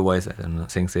 Otherwise, I don't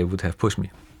think they would have pushed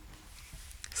me.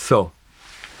 So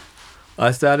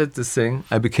I started this thing.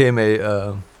 I became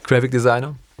a graphic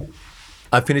designer.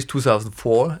 I finished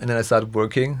 2004, and then I started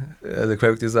working as a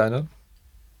graphic designer.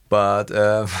 But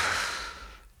there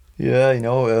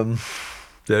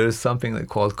is something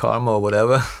called karma or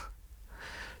whatever.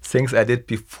 Things I did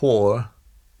before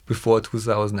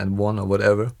 2001 or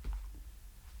whatever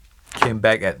came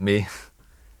back at me,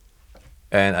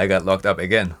 and I got locked up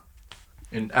again.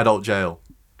 In adult jail?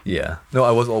 Yeah. No,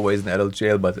 I was always in adult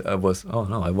jail, but I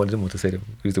didn't want to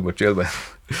use the word jail, but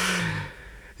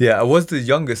yeah, I was the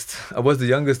youngest. I was the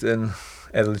youngest in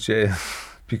adult jail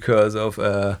because of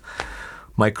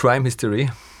my crime history.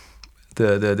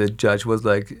 The judge was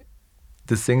like,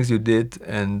 the things you did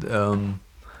and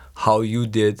how you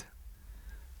did,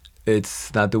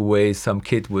 it's not the way some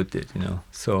kid would did,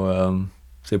 So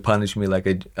they punished me like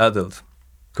an adult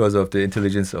because of the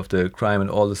intelligence of the crime and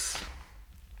all this.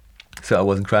 So I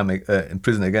was in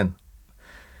prison again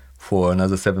for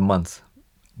another 7 months.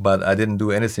 But I didn't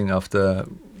do anything after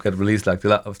got released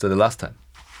after the last time.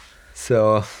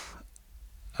 So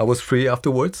I was free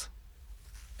afterwards,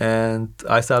 and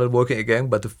I started working again.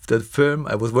 But the firm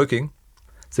I was working,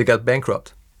 they got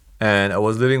bankrupt, and I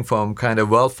was living from kind of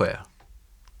welfare.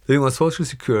 Living on social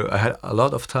security, I had a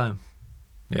lot of time.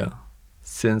 Yeah.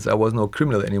 Since I was no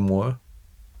criminal anymore,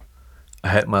 I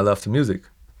had my love to music.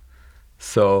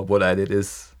 So what I did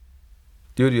is,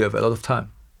 dude, you have a lot of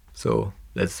time, so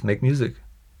let's make music.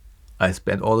 I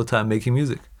spent all the time making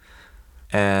music.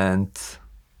 And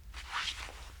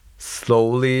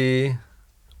slowly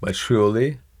but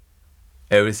surely,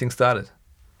 everything started.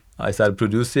 I started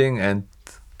producing, and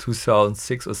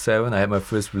 2006 or 7, I had my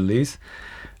first release.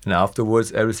 and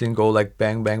afterwards everything go like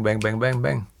bang, bang, bang, bang, bang,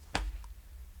 bang.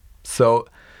 So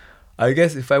I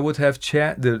guess if I would have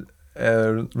the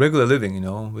regular living, you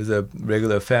know, with a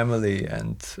regular family,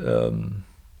 and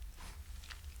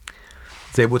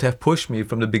they would have pushed me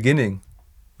from the beginning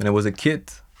when I was a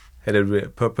kid, had a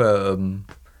proper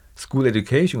school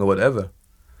education or whatever,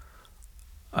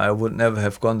 I would never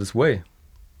have gone this way.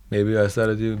 Maybe I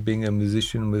started being a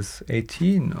musician with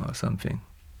 18 or something.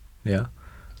 Yeah.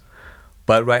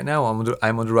 But right now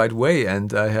I'm on the right way,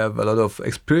 and I have a lot of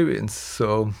experience,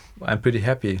 so I'm pretty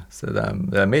happy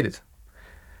that I made it.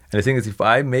 And the thing is, if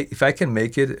I can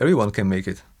make it, everyone can make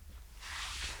it.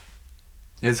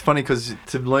 It's funny because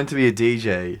to learn to be a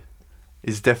DJ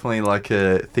is definitely like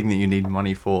a thing that you need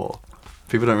money for.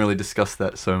 People don't really discuss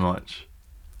that so much.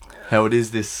 How it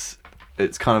is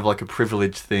it's kind of like a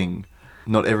privileged thing.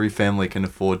 Not every family can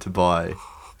afford to buy.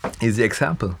 Easy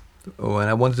example. When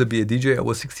I wanted to be a DJ, I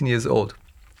was 16 years old.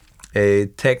 A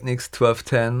Technics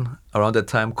 1210 around that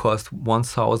time cost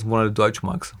 1,100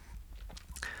 Deutschmarks.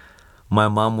 My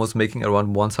mom was making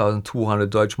around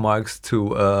 1,200 Deutschmarks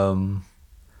to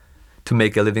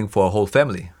make a living for a whole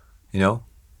family, you know?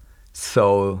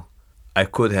 So I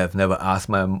could have never asked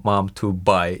my mom to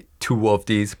buy 2 of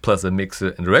these plus a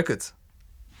mixer and records.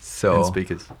 And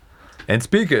speakers. And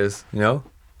speakers, you know?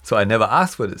 So I never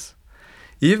asked for this.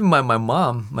 Even my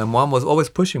mom was always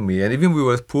pushing me. And even we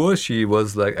were poor, she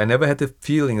was like, I never had the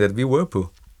feeling that we were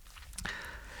poor.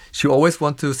 She always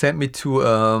wanted to send me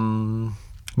to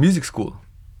music school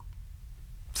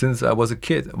since I was a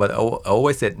kid. But I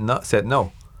always said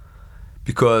no.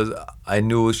 Because I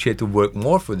knew she had to work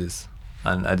more for this.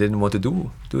 And I didn't want to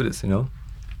do this, you know?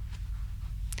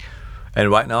 And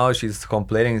right now she's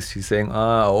complaining. She's saying,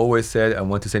 I always said I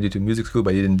want to send you to music school,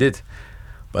 but you didn't did.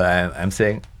 But I'm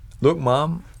saying, look,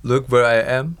 Mom, look where I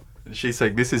am. She's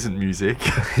saying, this isn't music.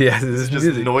 Yeah, this is just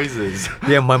music. Noises.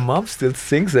 Yeah, my mom still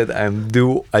thinks that I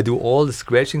do all the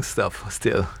scratching stuff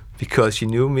still, because she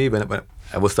knew me when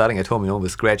I was starting at home, you know,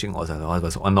 with scratching. Also, it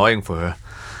was annoying for her.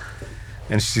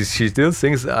 And she still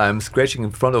thinks I'm scratching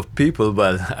in front of people,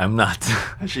 but I'm not.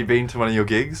 Has she been to one of your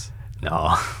gigs?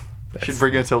 No. Should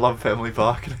bring her to Love Family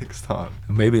Park next time.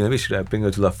 Maybe should I bring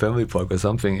her to Love Family Park or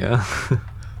something, yeah.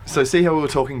 So see how we were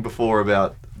talking before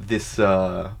about this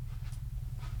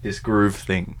this groove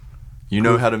thing? You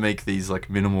know how to make these like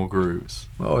minimal grooves.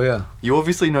 Oh yeah. You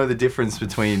obviously know the difference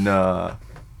between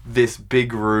this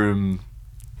big room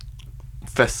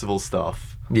festival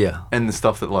stuff, yeah, and the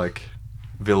stuff that like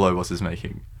Villa-Lobos is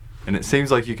making. And it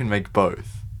seems like you can make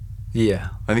both. Yeah.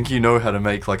 I think you know how to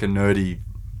make like a nerdy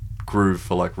groove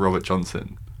for like Robert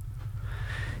Johnson.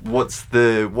 What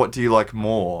do you like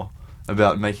more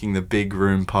about making the big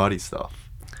room party stuff?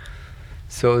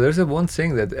 So there's one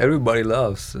thing that everybody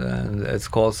loves, and it's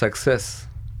called success.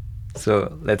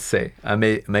 So let's say I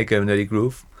make a nerdy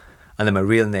groove under my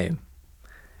real name,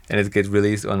 and it gets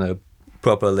released on a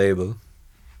proper label.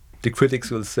 The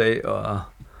critics will say, oh,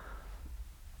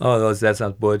 that's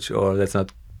not Butch, or that's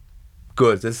not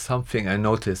good. That's something I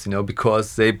noticed, you know,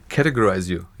 because they categorize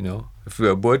you, you know. If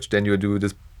you're a Butch, then you do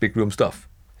this big room stuff,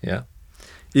 yeah.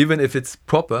 Even if it's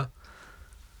proper,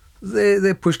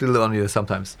 they push a little on you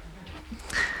sometimes.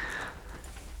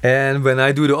 And when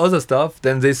I do the other stuff,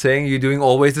 then they're saying you're doing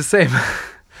always the same.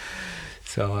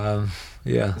 So,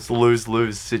 yeah. It's a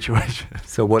lose-lose situation.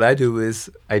 So what I do is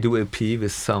I do a EP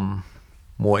with some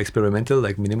more experimental,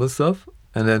 like minimal stuff,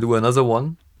 and then do another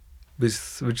one,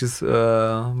 which has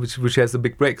the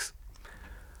big breaks.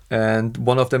 And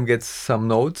one of them gets some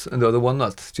notes, and the other one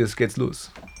not, just gets loose.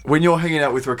 When you're hanging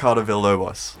out with Ricardo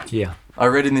Villa-Lobos, yeah, I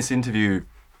read in this interview,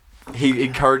 he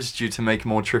encouraged you to make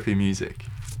more trippy music.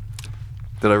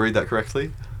 Did I read that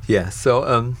correctly? Yeah.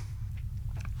 So,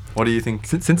 what do you think?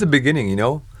 Since the beginning, you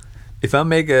know, if I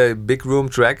make a big room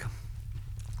track,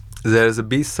 there's a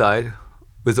B-side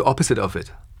with the opposite of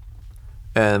it,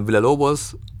 and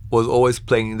Villa-Lobos was always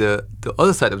playing the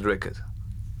other side of the record,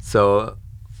 so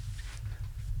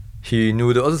he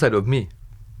knew the other side of me.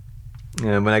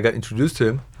 And when I got introduced to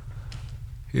him,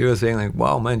 he was saying like,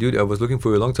 "Wow, man, dude, I was looking for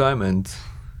you a long time, and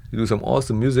you do some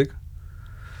awesome music.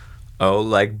 I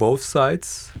like both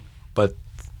sides, but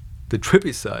the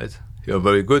trippy side, you're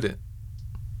very good in.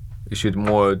 You should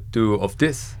more do of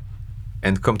this,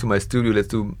 and come to my studio.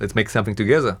 Let's make something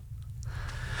together."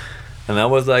 And I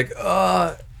was like,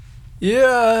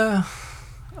 yeah,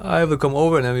 I will come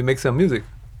over and then we make some music.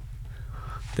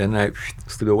 Then I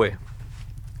stood away.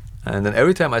 And then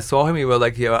every time I saw him, he was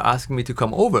asking me to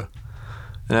come over.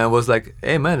 And I was like,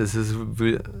 hey man, this is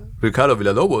Ricardo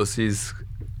Villa-Lobos.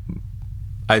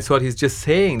 I thought he's just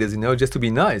saying this, you know, just to be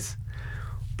nice.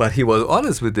 But he was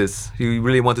honest with this. He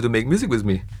really wanted to make music with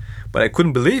me, but I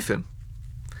couldn't believe him.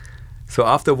 So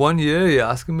after 1 year, he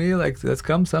asked me like, "Let's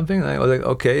come something." And I was like,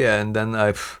 "Okay." And then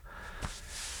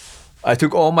I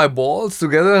took all my balls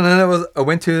together, and then I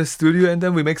went to the studio, and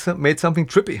then we made something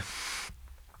trippy.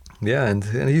 Yeah, and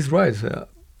he's right.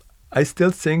 I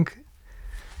still think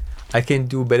I can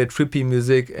do better trippy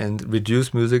music and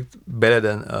reduced music better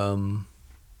than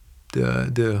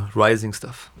the rising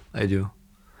stuff I do.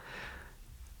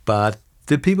 But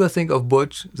the people think of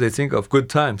Butch, they think of good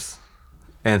times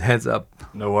and hands up.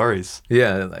 No worries.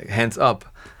 Yeah, like hands up.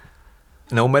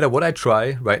 No matter what I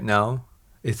try right now,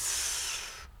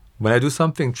 it's when I do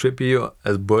something trippy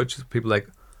as Butch, people like,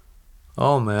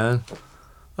 "Oh man,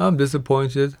 I'm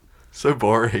disappointed." So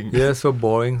boring. Yeah, so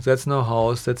boring. That's no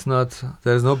house.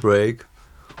 There's no break.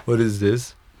 What is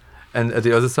this? And at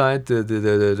the other side,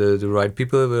 the right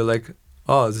people were like,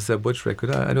 "Oh, this is a Butch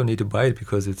record. I don't need to buy it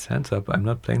because it's hands up. I'm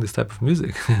not playing this type of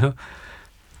music."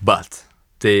 But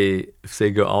if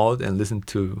they go out and listen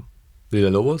to Villa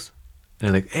Lobos,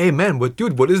 and they're like, "Hey man,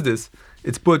 what is this?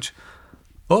 It's Butch."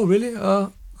 "Oh really?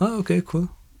 Okay, cool."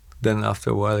 Then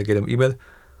after a while, I get an email.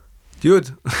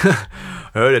 "Dude,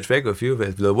 I heard a track of you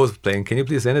that Villa Lobos playing. Can you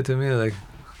please send it to me?" I'm like,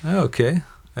 "Oh, okay.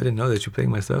 I didn't know that you're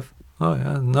playing my stuff." "Oh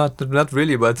yeah, not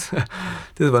really, but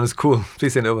this one is cool.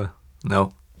 Please send over."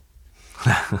 No.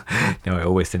 No, I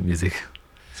always send music.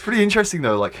 It's pretty interesting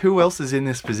though. Like, who else is in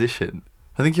this position?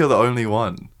 I think you're the only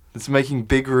one that's making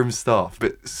big room stuff,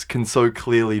 but can so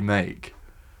clearly make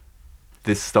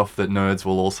this stuff that nerds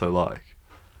will also like.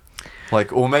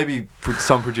 Like, or maybe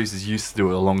some producers used to do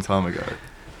it a long time ago.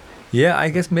 Yeah, I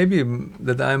guess maybe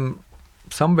that I'm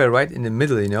somewhere right in the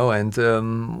middle, and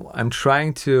I'm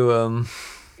trying to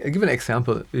I'll give an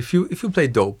example. If you play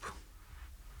dope,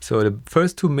 so the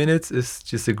first 2 minutes is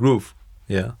just a groove,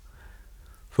 yeah.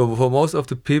 For most of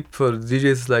the people, for the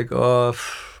DJs, it's like, "Oh,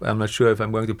 I'm not sure if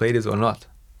I'm going to play this or not."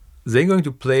 They're going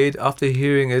to play it after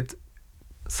hearing it.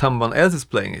 Someone else is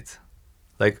playing it,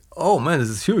 like, "Oh man, this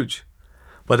is huge."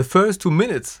 But the first 2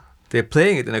 minutes, they're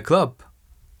playing it in a club.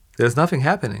 There's nothing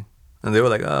happening, and they were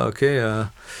like, "Oh, okay,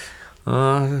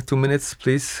 2 minutes,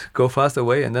 please go fast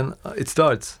away," and then it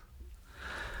starts.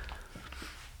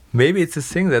 Maybe it's a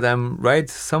thing that I'm right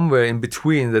somewhere in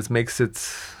between that makes it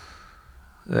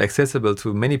accessible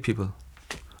to many people.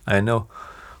 I know.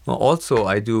 Well, also,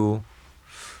 I do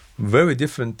very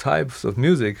different types of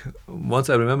music. Once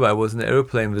I remember I was in an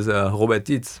airplane with Robert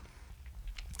Dietz,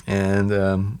 and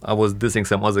I was dissing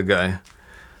some other guy.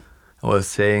 I was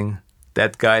saying,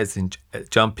 "That guy is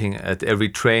jumping at every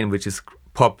train which is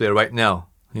popular right now.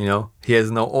 He has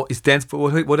he stands for,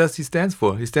 what does he stand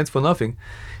for? He stands for nothing.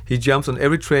 He jumps on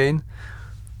every train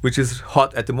which is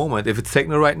hot at the moment. If it's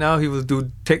techno right now, he will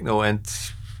do techno, and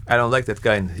I don't like that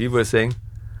guy." And he was saying,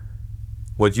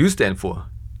 "What you stand for?"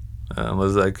 I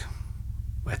was like,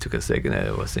 I took a second,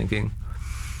 I was thinking.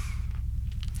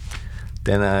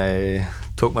 Then I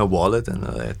took my wallet and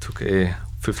I took a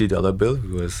 $50 bill. It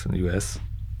was in the US.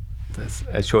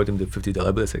 I showed him the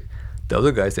 $50 bill. I said, "The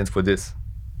other guy stands for this."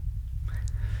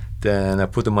 Then I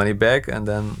put the money back, and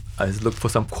then I looked for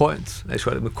some coins. I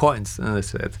showed him the coins, and I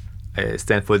said, "I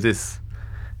stand for this."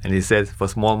 And he said, "For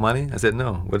small money?" I said,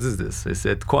 "No, what is this?" He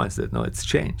said, "Coins." I said, "No, it's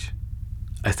change.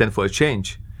 I stand for a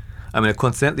change. I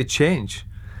constantly change.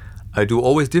 I do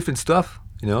always different stuff,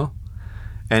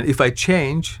 And if I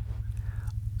change,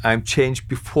 I'm changed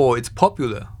before it's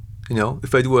popular,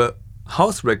 If I do a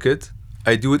house record,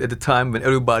 I do it at the time when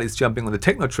everybody's jumping on the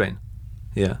techno train,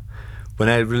 yeah. When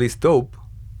I released Dope,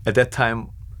 at that time,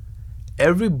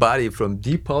 everybody from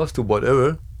deep house to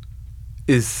whatever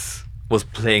was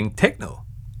playing techno.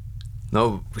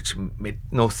 No, which made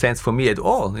no sense for me at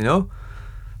all,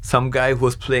 Some guy who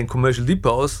was playing commercial deep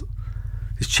house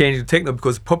is changing to techno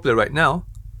because it's popular right now.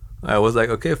 I was like,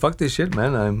 okay, fuck this shit,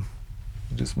 man. I'm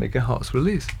just make a house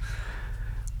release.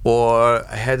 Or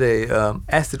I had a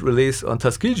acid release on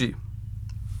Tuskegee,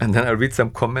 and then I read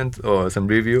some comment or some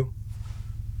review.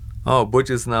 "Oh, Butch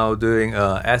is now doing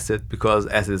acid because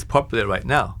acid is popular right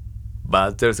now.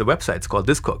 But there's a website, it's called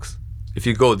Discogs. If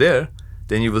you go there,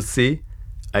 then you will see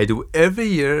I do every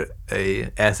year a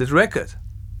acid record.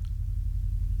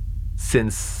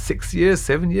 Since 6 years,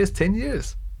 7 years, 10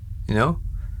 years,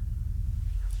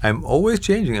 I'm always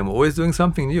changing. I'm always doing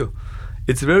something new.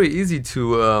 It's very easy to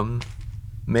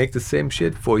make the same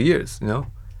shit for years,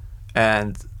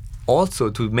 And also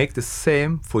to make the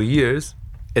same for years,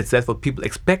 it's that's what people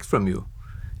expect from you.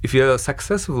 If you're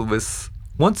successful with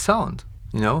one sound,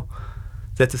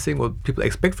 that's the thing what people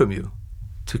expect from you.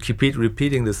 To keep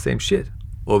repeating the same shit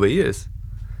over years.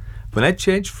 When I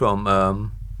changed from,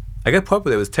 I got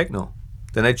popular with techno.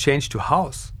 Then I changed to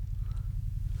house.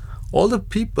 All the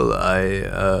people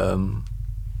I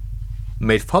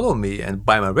made follow me and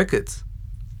buy my records,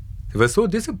 they were so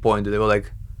disappointed. They were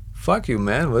like, "Fuck you,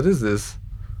 man! What is this?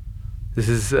 This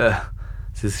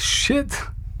is shit."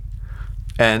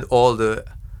 And all the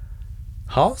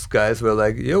house guys were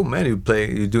like, "Yo, man,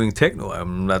 you're doing techno.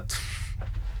 I'm not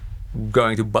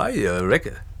going to buy a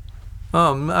record.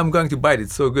 I'm going to buy it.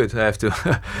 It's so good. I have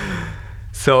to."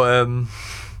 So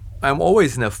I'm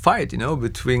always in a fight,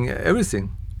 between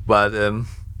everything. But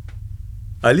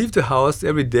I leave the house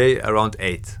every day around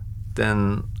 8.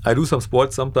 Then I do some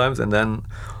sports sometimes, and then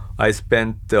I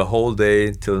spend the whole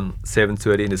day till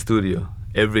 7:30 in the studio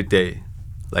every day,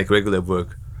 like regular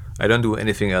work. I don't do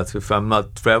anything else. If I'm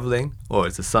not traveling, or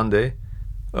it's a Sunday,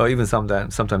 or even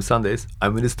sometimes Sundays,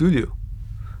 I'm in the studio.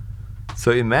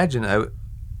 So imagine,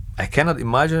 I cannot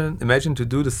imagine to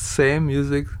do the same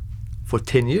music for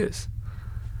 10 years.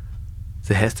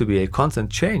 There has to be a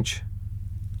constant change.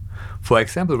 For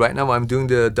example, right now I'm doing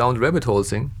the Down the Rabbit Hole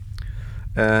thing,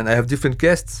 and I have different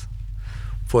guests.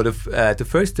 For the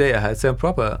first day I had Sam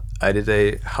Proper, I did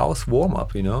a house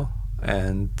warm-up,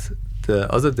 and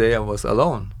the other day I was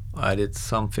alone. I did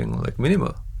something like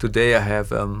minimal. Today I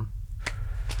have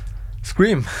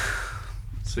Scream.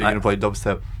 So you're going to play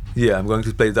dubstep? Yeah, I'm going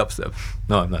to play dubstep.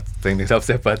 No, I'm not playing the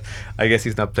dubstep, but I guess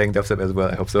he's not playing dubstep as well.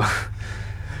 I hope so.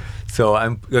 So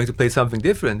I'm going to play something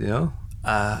different,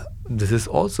 This is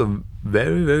also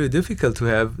very, very difficult to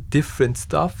have different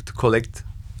stuff to collect.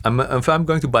 If I'm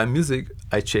going to buy music,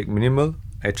 I check minimal,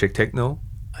 I check techno,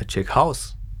 I check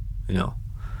house,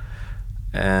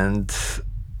 And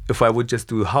if I would just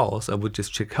do house, I would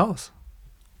just check house.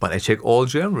 But I check all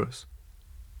genres.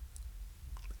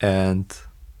 And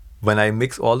when I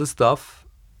mix all the stuff,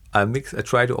 I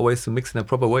try to always mix in a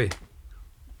proper way.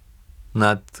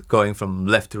 Not going from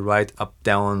left to right, up,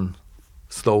 down,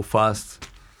 slow, fast.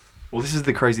 Well, this is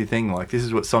the crazy thing. Like, this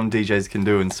is what some DJs can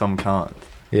do and some can't.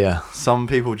 Yeah. Some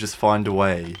people just find a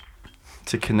way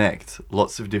to connect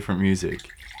lots of different music.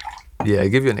 Yeah, I'll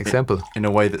give you an example. In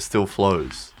a way that still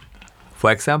flows.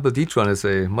 For example, D-Tron is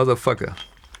a motherfucker.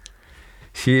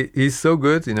 He's so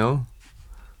good,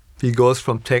 He goes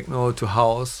from techno to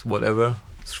house, whatever.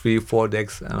 3, 4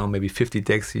 decks, I don't know, maybe 50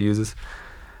 decks he uses.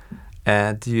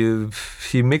 And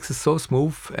he mixes so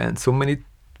smooth and so many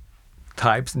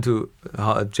types into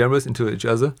genres into each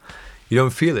other. You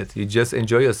don't feel it. You just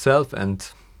enjoy yourself, and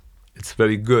it's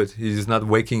very good. He's not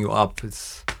waking you up.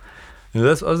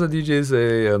 There's other DJs.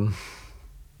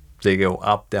 They go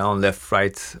up, down, left,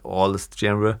 right, all this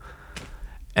genre,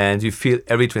 and you feel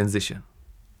every transition.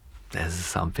 This is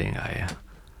something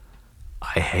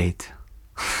I hate.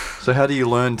 So how do you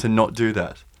learn to not do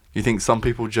that? You think some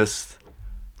people just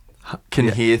can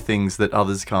hear things that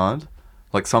others can't?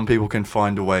 Like, some people can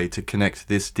find a way to connect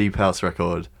this deep house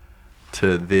record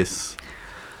to this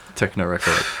techno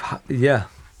record. Yeah.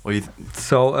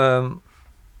 So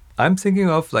I'm thinking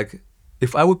of, like,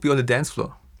 if I would be on the dance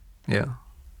floor,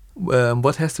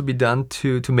 what has to be done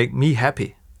to make me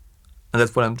happy? And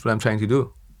that's what I'm trying to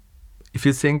do. If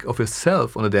you think of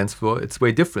yourself on the dance floor, it's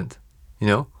way different,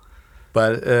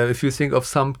 But if you think of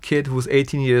some kid who's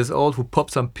 18 years old who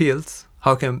pops some pills,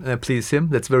 how can I please him?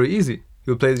 That's very easy.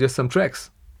 You'll play just some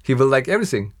tracks. He will like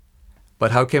everything.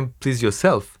 But how can you please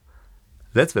yourself?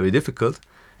 That's very difficult.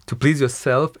 To please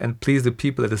yourself and please the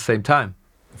people at the same time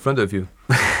in front of you.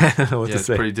 I don't know what to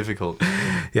say. It's pretty difficult.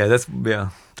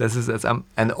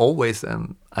 And always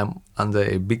I'm under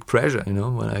a big pressure,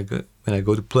 when I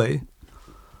go to play.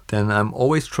 Then I'm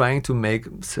always trying to make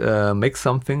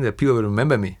something that people will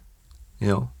remember me.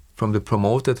 From the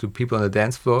promoter to people on the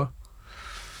dance floor.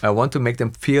 I want to make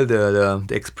them feel the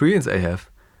experience I have.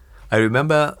 I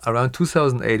remember around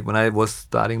 2008 when I was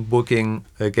starting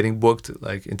getting booked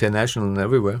like international and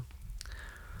everywhere.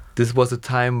 This was a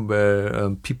time where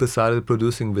people started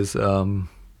producing with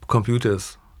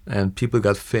computers, and people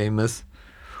got famous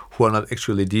who are not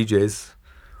actually DJs,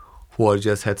 who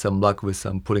just had some luck with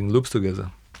putting loops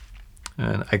together.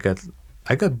 And I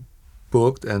got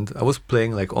booked, and I was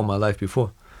playing like all my life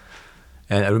before.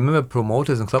 And I remember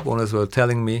promoters and club owners were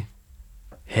telling me,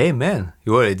 "Hey man,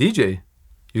 you are a DJ.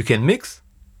 You can mix."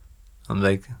 I'm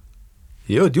like,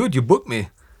 "Yo, dude, you booked me."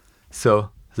 So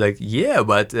it's like, yeah,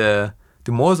 but the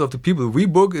most of the people we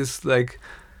book is like,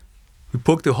 we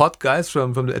book the hot guys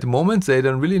from at the moment. They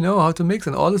don't really know how to mix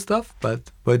and all the stuff.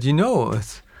 But I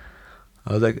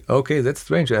was like, okay, that's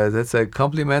strange. That's a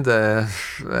compliment. I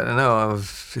don't know.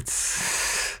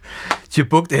 You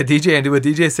booked a DJ and do a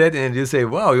DJ set, and you say,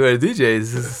 "Wow, you're a DJ."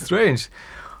 This is strange.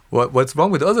 What's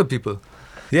wrong with other people?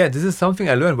 Yeah, this is something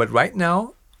I learned. But right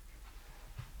now,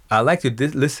 I like to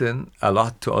listen a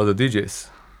lot to other DJs.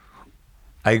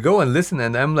 I go and listen,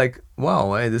 and I'm like,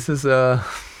 wow, this is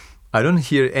I don't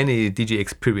hear any DJ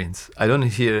experience. I don't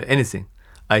hear anything.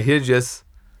 I hear just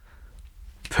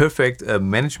perfect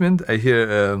management. I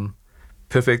hear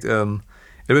perfect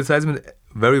advertisement,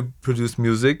 very produced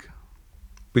music,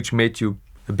 which made you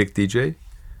a big DJ.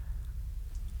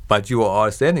 But you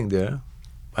are standing there,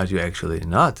 but you're actually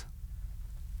not.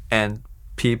 And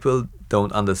people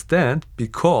don't understand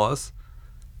because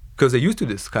they're used to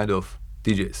this kind of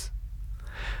DJs.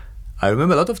 I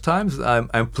remember a lot of times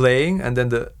I'm playing, and then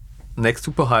the next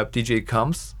super hype DJ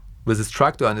comes with his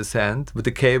tractor in his hand with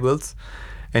the cables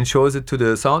and shows it to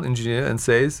the sound engineer and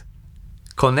says,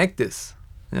 connect this.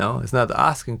 It's not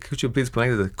asking, could you please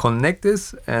connect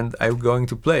this, and I'm going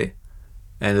to play.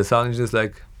 And the sound engineer is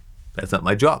like, that's not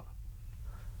my job.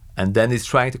 And then he's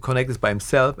trying to connect this by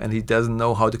himself, and he doesn't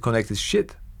know how to connect his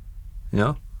shit.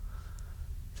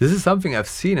 This is something I've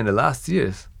seen in the last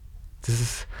years. This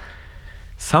is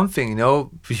something,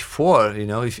 before,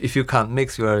 if you can't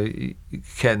mix, you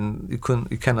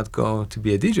cannot go to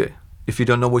be a DJ. If you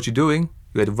don't know what you're doing,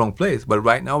 you're at the wrong place. But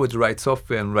right now, with the right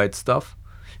software and right stuff,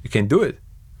 you can do it.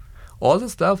 All the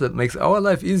stuff that makes our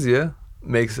life easier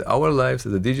makes our lives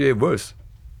as a DJ worse.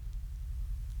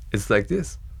 It's like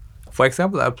this. For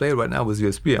example, I play right now with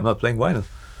USB. I'm not playing vinyl.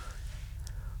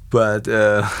 But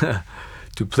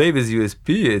to play with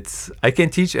USB, I can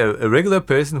teach a regular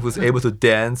person who's able to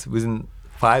dance within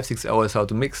 5-6 hours how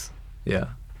to mix. Yeah.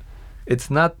 It's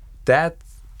not that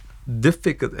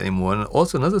difficult anymore. And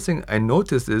also another thing I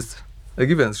noticed is, I'll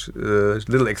give you a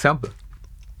little example.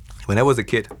 When I was a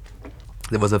kid,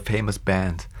 there was a famous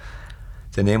band.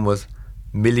 The name was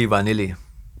Milli Vanilli.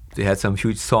 They had some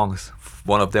huge songs.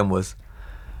 One of them was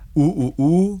Ooh, ooh,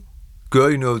 ooh,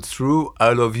 girl, you know it's true,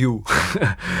 I love you.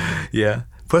 Yeah.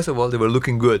 First of all, they were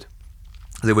looking good.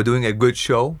 They were doing a good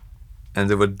show, and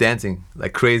they were dancing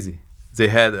like crazy. They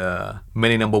had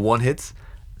many #1 hits.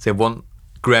 They won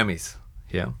Grammys.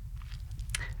 Yeah.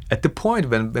 At the point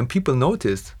when people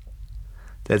noticed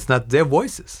that it's not their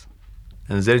voices,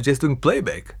 and they're just doing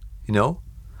playback,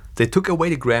 they took away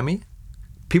the Grammy.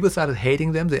 People started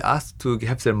hating them. They asked to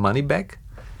have their money back.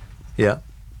 Yeah.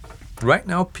 Right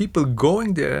now, people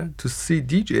going there to see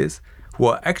DJs who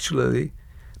are actually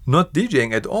not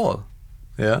DJing at all.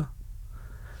 Yeah.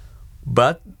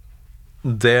 But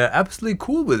they're absolutely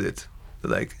cool with it.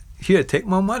 They're like, here, take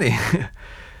my money.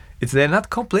 They're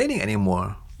not complaining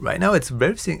anymore. Right now, it's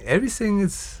everything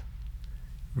is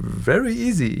very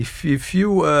easy. If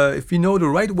you know the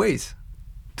right ways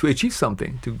to achieve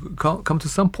something, to come to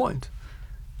some point,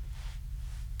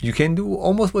 you can do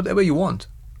almost whatever you want.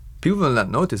 People will not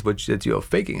notice that you're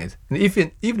faking it. And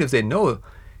even if they know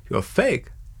you're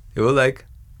fake, they will like,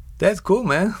 that's cool,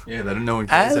 man. Yeah, they don't know.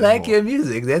 I like your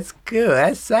music. That's cool.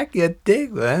 I suck your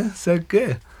dick, man. So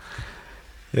good.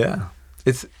 Yeah,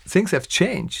 things have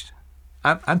changed.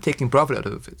 I'm taking profit out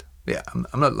of it. Yeah,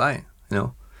 I'm not lying.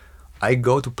 I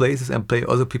go to places and play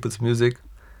other people's music,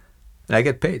 and I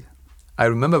get paid. I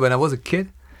remember when I was a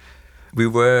kid, we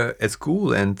were at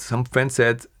school, and some friend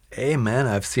said, hey man,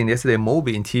 I've seen yesterday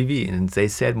Moby in TV, and they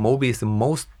said Moby is the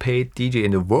most paid DJ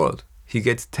in the world. He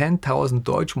gets 10,000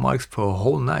 Deutschmarks for a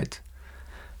whole night.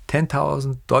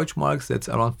 10,000 Deutschmarks, that's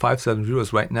around 5,000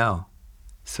 euros right now.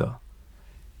 So,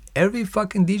 every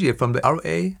fucking DJ from the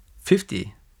RA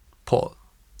 50 poll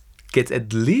gets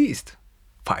at least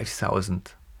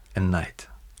 5,000 a night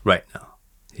right now.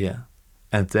 Yeah.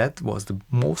 And that was the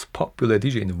most popular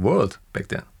DJ in the world back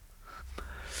then.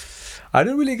 I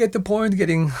don't really get the point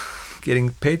getting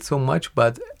paid so much,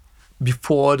 but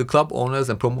before the club owners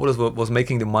and promoters was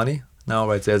making the money, now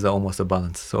right there's almost a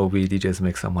balance. So we DJs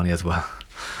make some money as well.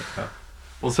 Okay.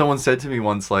 Well, someone said to me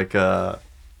once, like,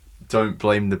 don't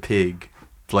blame the pig,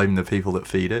 blame the people that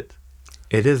feed it.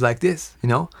 It is like this,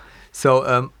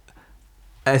 So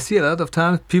I see a lot of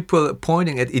times people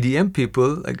pointing at EDM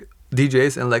people, like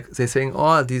DJs, and like they're saying,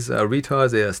 oh, these are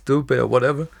retards, they are stupid or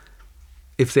whatever.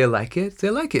 If they like it, they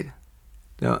like it.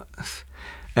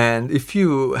 And if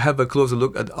you have a closer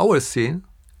look at our scene,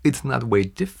 it's not way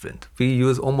different. We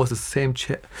use almost the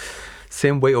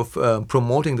same way of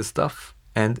promoting the stuff,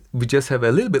 and we just have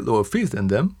a little bit lower fees than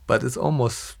them, but it's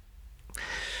almost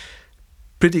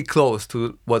pretty close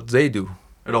to what they do.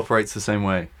 It operates the same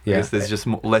way. Yeah. I guess there's just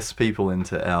less people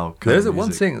into our kind There's of one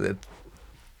music. thing that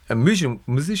a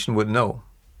musician would know.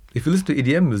 If you listen to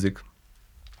EDM music,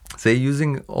 they're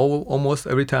using almost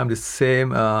every time the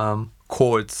same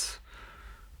chords.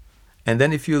 And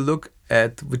then if you look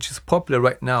at which is popular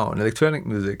right now in electronic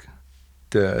music,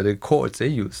 the chords they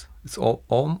use, It's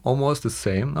almost the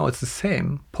same. No, it's the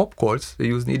same pop chords they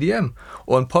use in EDM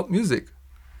or in pop music.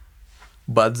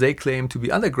 But they claim to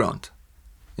be underground.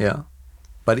 Yeah.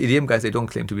 But EDM guys, they don't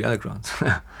claim to be underground.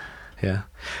 Yeah.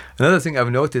 Another thing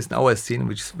I've noticed in our scene,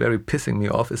 which is very pissing me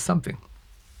off, is something.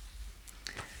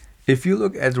 If you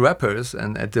look at rappers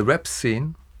and at the rap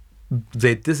scene,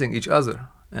 they're dissing each other.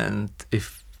 And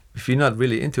if you're not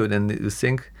really into it, then you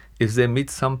think if they meet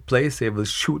some place, they will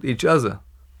shoot each other.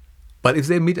 But if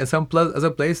they meet at some other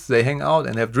place, they hang out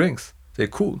and have drinks. They're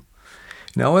cool.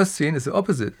 In our scene, it's the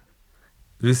opposite.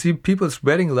 You see people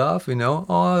spreading love,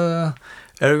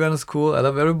 everyone is cool, I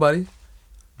love everybody.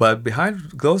 But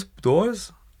behind closed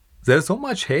doors, there's so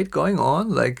much hate going on.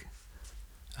 Like,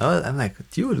 I'm like,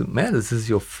 dude, man, this is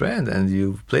your friend, and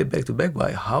you play back to back.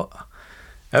 By how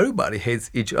everybody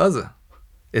hates each other.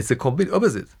 It's the complete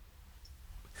opposite.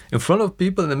 In front of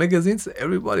people in the magazines,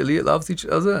 everybody loves each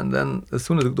other, and then as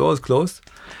soon as the door is closed,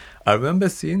 I remember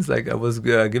scenes like I was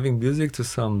giving music to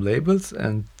some labels,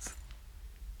 and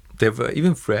they were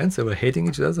even friends. They were hating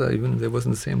each other, even they was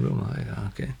in the same room. Like,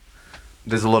 okay.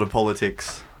 There's a lot of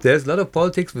politics. There's a lot of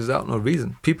politics without no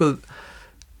reason. People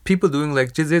doing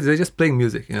like they're just playing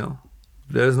music,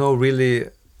 There's no really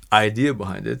idea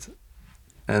behind it,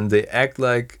 and they act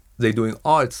like they're doing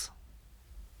arts.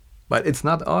 But it's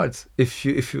not arts. If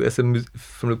you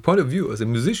from the point of view as a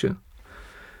musician,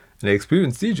 an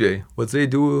experienced DJ, what they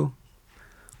do,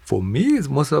 for me, is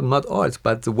most of them not arts,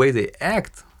 but the way they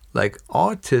act like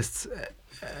artists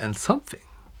and something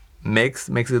makes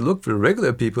it look for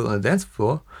regular people on the dance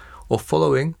floor or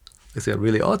following as they're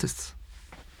really artists.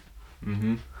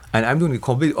 Mm-hmm. And I'm doing the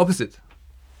complete opposite.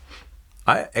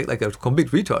 I act like a complete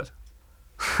retard.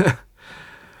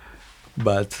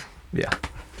 But yeah.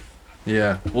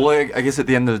 Yeah. Well, I guess at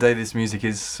the end of the day, this music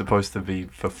is supposed to be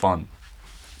for fun.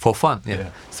 For fun, yeah.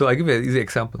 So I give you an easy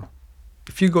example.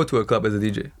 If you go to a club as a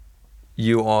DJ,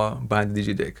 you are behind the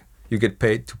DJ deck. You get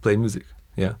paid to play music,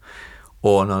 yeah,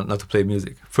 or not to play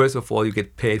music. First of all, you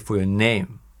get paid for your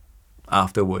name.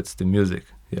 Afterwards, the music,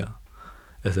 yeah,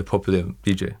 as a popular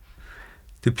DJ.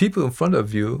 The people in front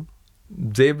of you,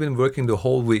 they've been working the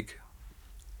whole week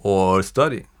or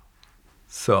studying,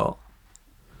 so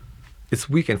it's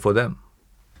weekend for them.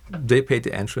 They paid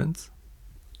the entrance,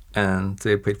 and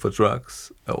they paid for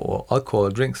drugs or alcohol,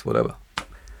 drinks, whatever,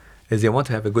 as they want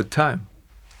to have a good time.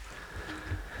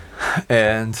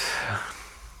 And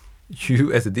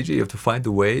you, as a DJ, you have to find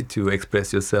a way to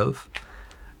express yourself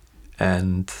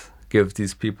and give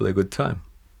these people a good time.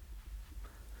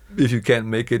 If you can't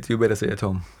make it, you better stay at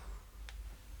home.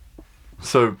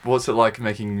 So, what's it like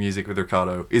making music with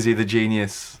Ricardo? Is he the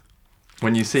genius?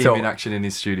 When you see him in action in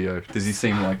his studio, does he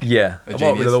seem like a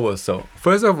genius? Well, so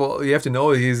first of all, you have to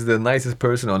know he's the nicest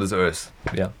person on this earth.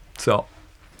 Yeah. So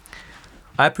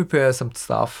I prepare some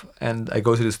stuff and I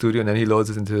go to the studio and then he loads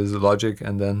it into his Logic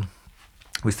and then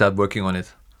we start working on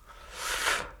it.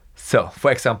 So,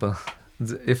 for example,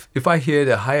 if I hear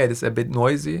the hi-hat is a bit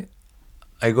noisy,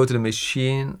 I go to the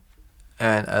machine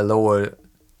and I lower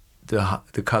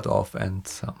the cutoff and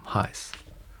some highs.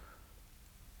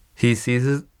 He sees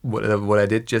it, what I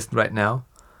did just right now,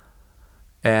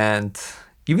 and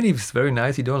even if it's very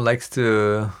nice, he don't likes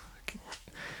to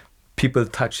people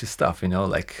touch his stuff,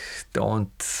 like don't.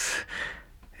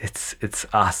 It's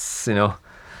us,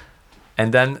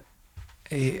 and then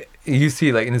you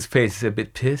see like in his face he's a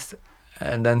bit pissed,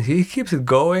 and then he keeps it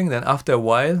going. Then after a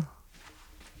while,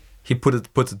 he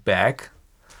puts it back,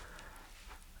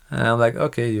 and I'm like,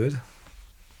 okay, dude,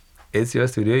 it's your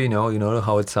studio, you know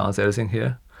how it sounds, everything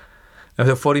here.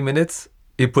 After 40 minutes,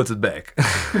 he puts it back.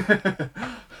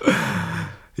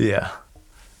 Yeah.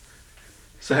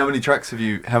 So how many tracks have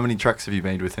you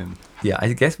made with him? Yeah,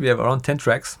 I guess we have around 10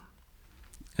 tracks.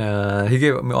 He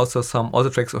gave me also some other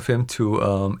tracks of him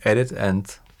to edit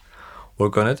and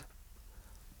work on it.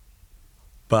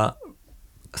 But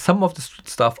some of the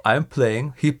stuff I'm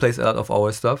playing, he plays a lot of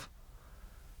our stuff.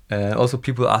 And also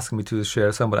people ask me to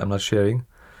share some, but I'm not sharing.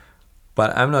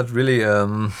 But I'm not really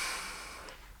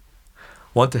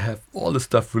want to have all the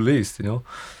stuff released,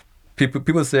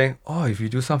 People saying, oh, if you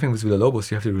do something with Villalobos,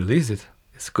 you have to release it.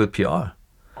 It's good PR.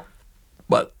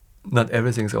 But not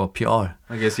everything's about PR.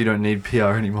 I guess you don't need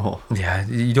PR anymore. Yeah,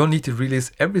 you don't need to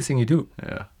release everything you do.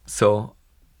 Yeah. So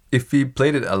if we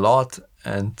played it a lot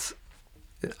and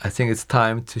I think it's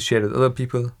time to share it with other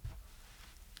people,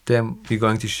 then we're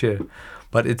going to share.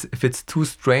 But if it's too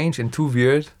strange and too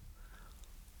weird,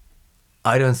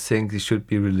 I don't think it should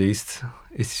be released.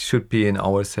 It should be in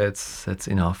our sets. That's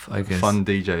enough, I guess. Fun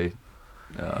DJ.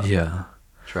 Yeah.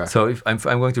 Track. So if I'm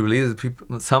going to release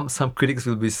it, some critics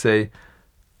will say,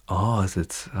 oh,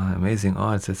 it's amazing.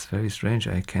 Oh, it's very strange.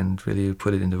 I can't really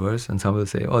put it in the verse. And some will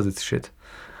say, oh, that's shit.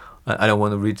 I don't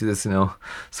want to read this, you know.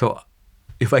 So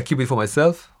if I keep it for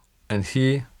myself, and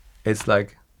it's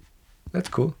like, that's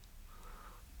cool.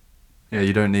 Yeah,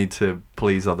 you don't need to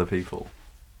please other people.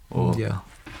 Or Yeah.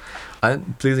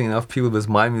 I'm pleasing enough people with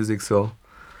my music, so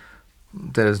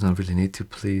there is no really need to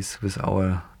please with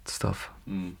our stuff.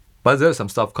 But there's some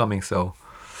stuff coming, so.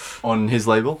 On his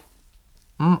label?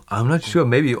 I'm not sure.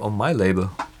 Maybe on my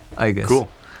label, I guess. Cool.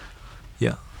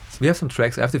 Yeah. So we have some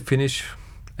tracks. I have to finish,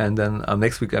 and then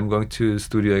next week I'm going to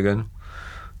studio again.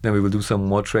 Then we will do some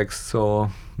more tracks. So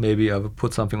maybe I will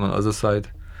put something on the other side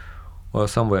or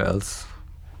somewhere else.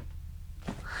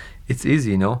 It's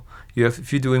easy, you know.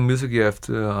 If you're doing music, you have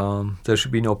to. There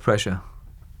should be no pressure.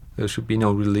 There should be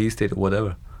no release date or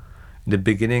whatever. In the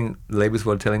beginning, labels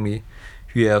were telling me,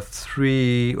 you have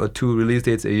 3 or 2 release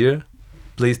dates a year.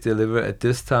 Please deliver at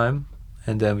this time,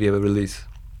 and then we have a release.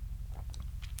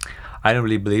 I don't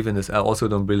really believe in this. I also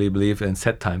don't really believe in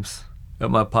set times. At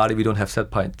my party, we don't have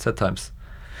set times.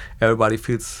 Everybody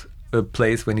feels a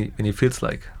place when he feels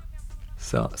like.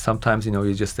 So sometimes, you know,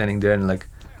 you're just standing there and like,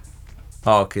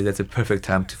 oh, okay, that's a perfect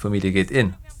time for me to get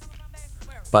in.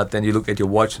 But then you look at your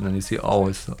watch and then you see, oh,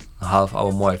 it's a half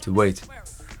hour more I have to wait.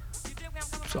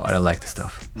 So I don't like this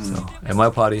stuff. So at my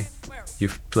party, you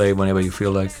play whenever you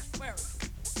feel like,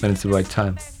 when it's the right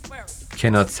time. You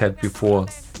cannot set before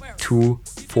 2,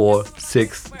 4,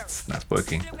 6. It's not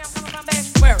working.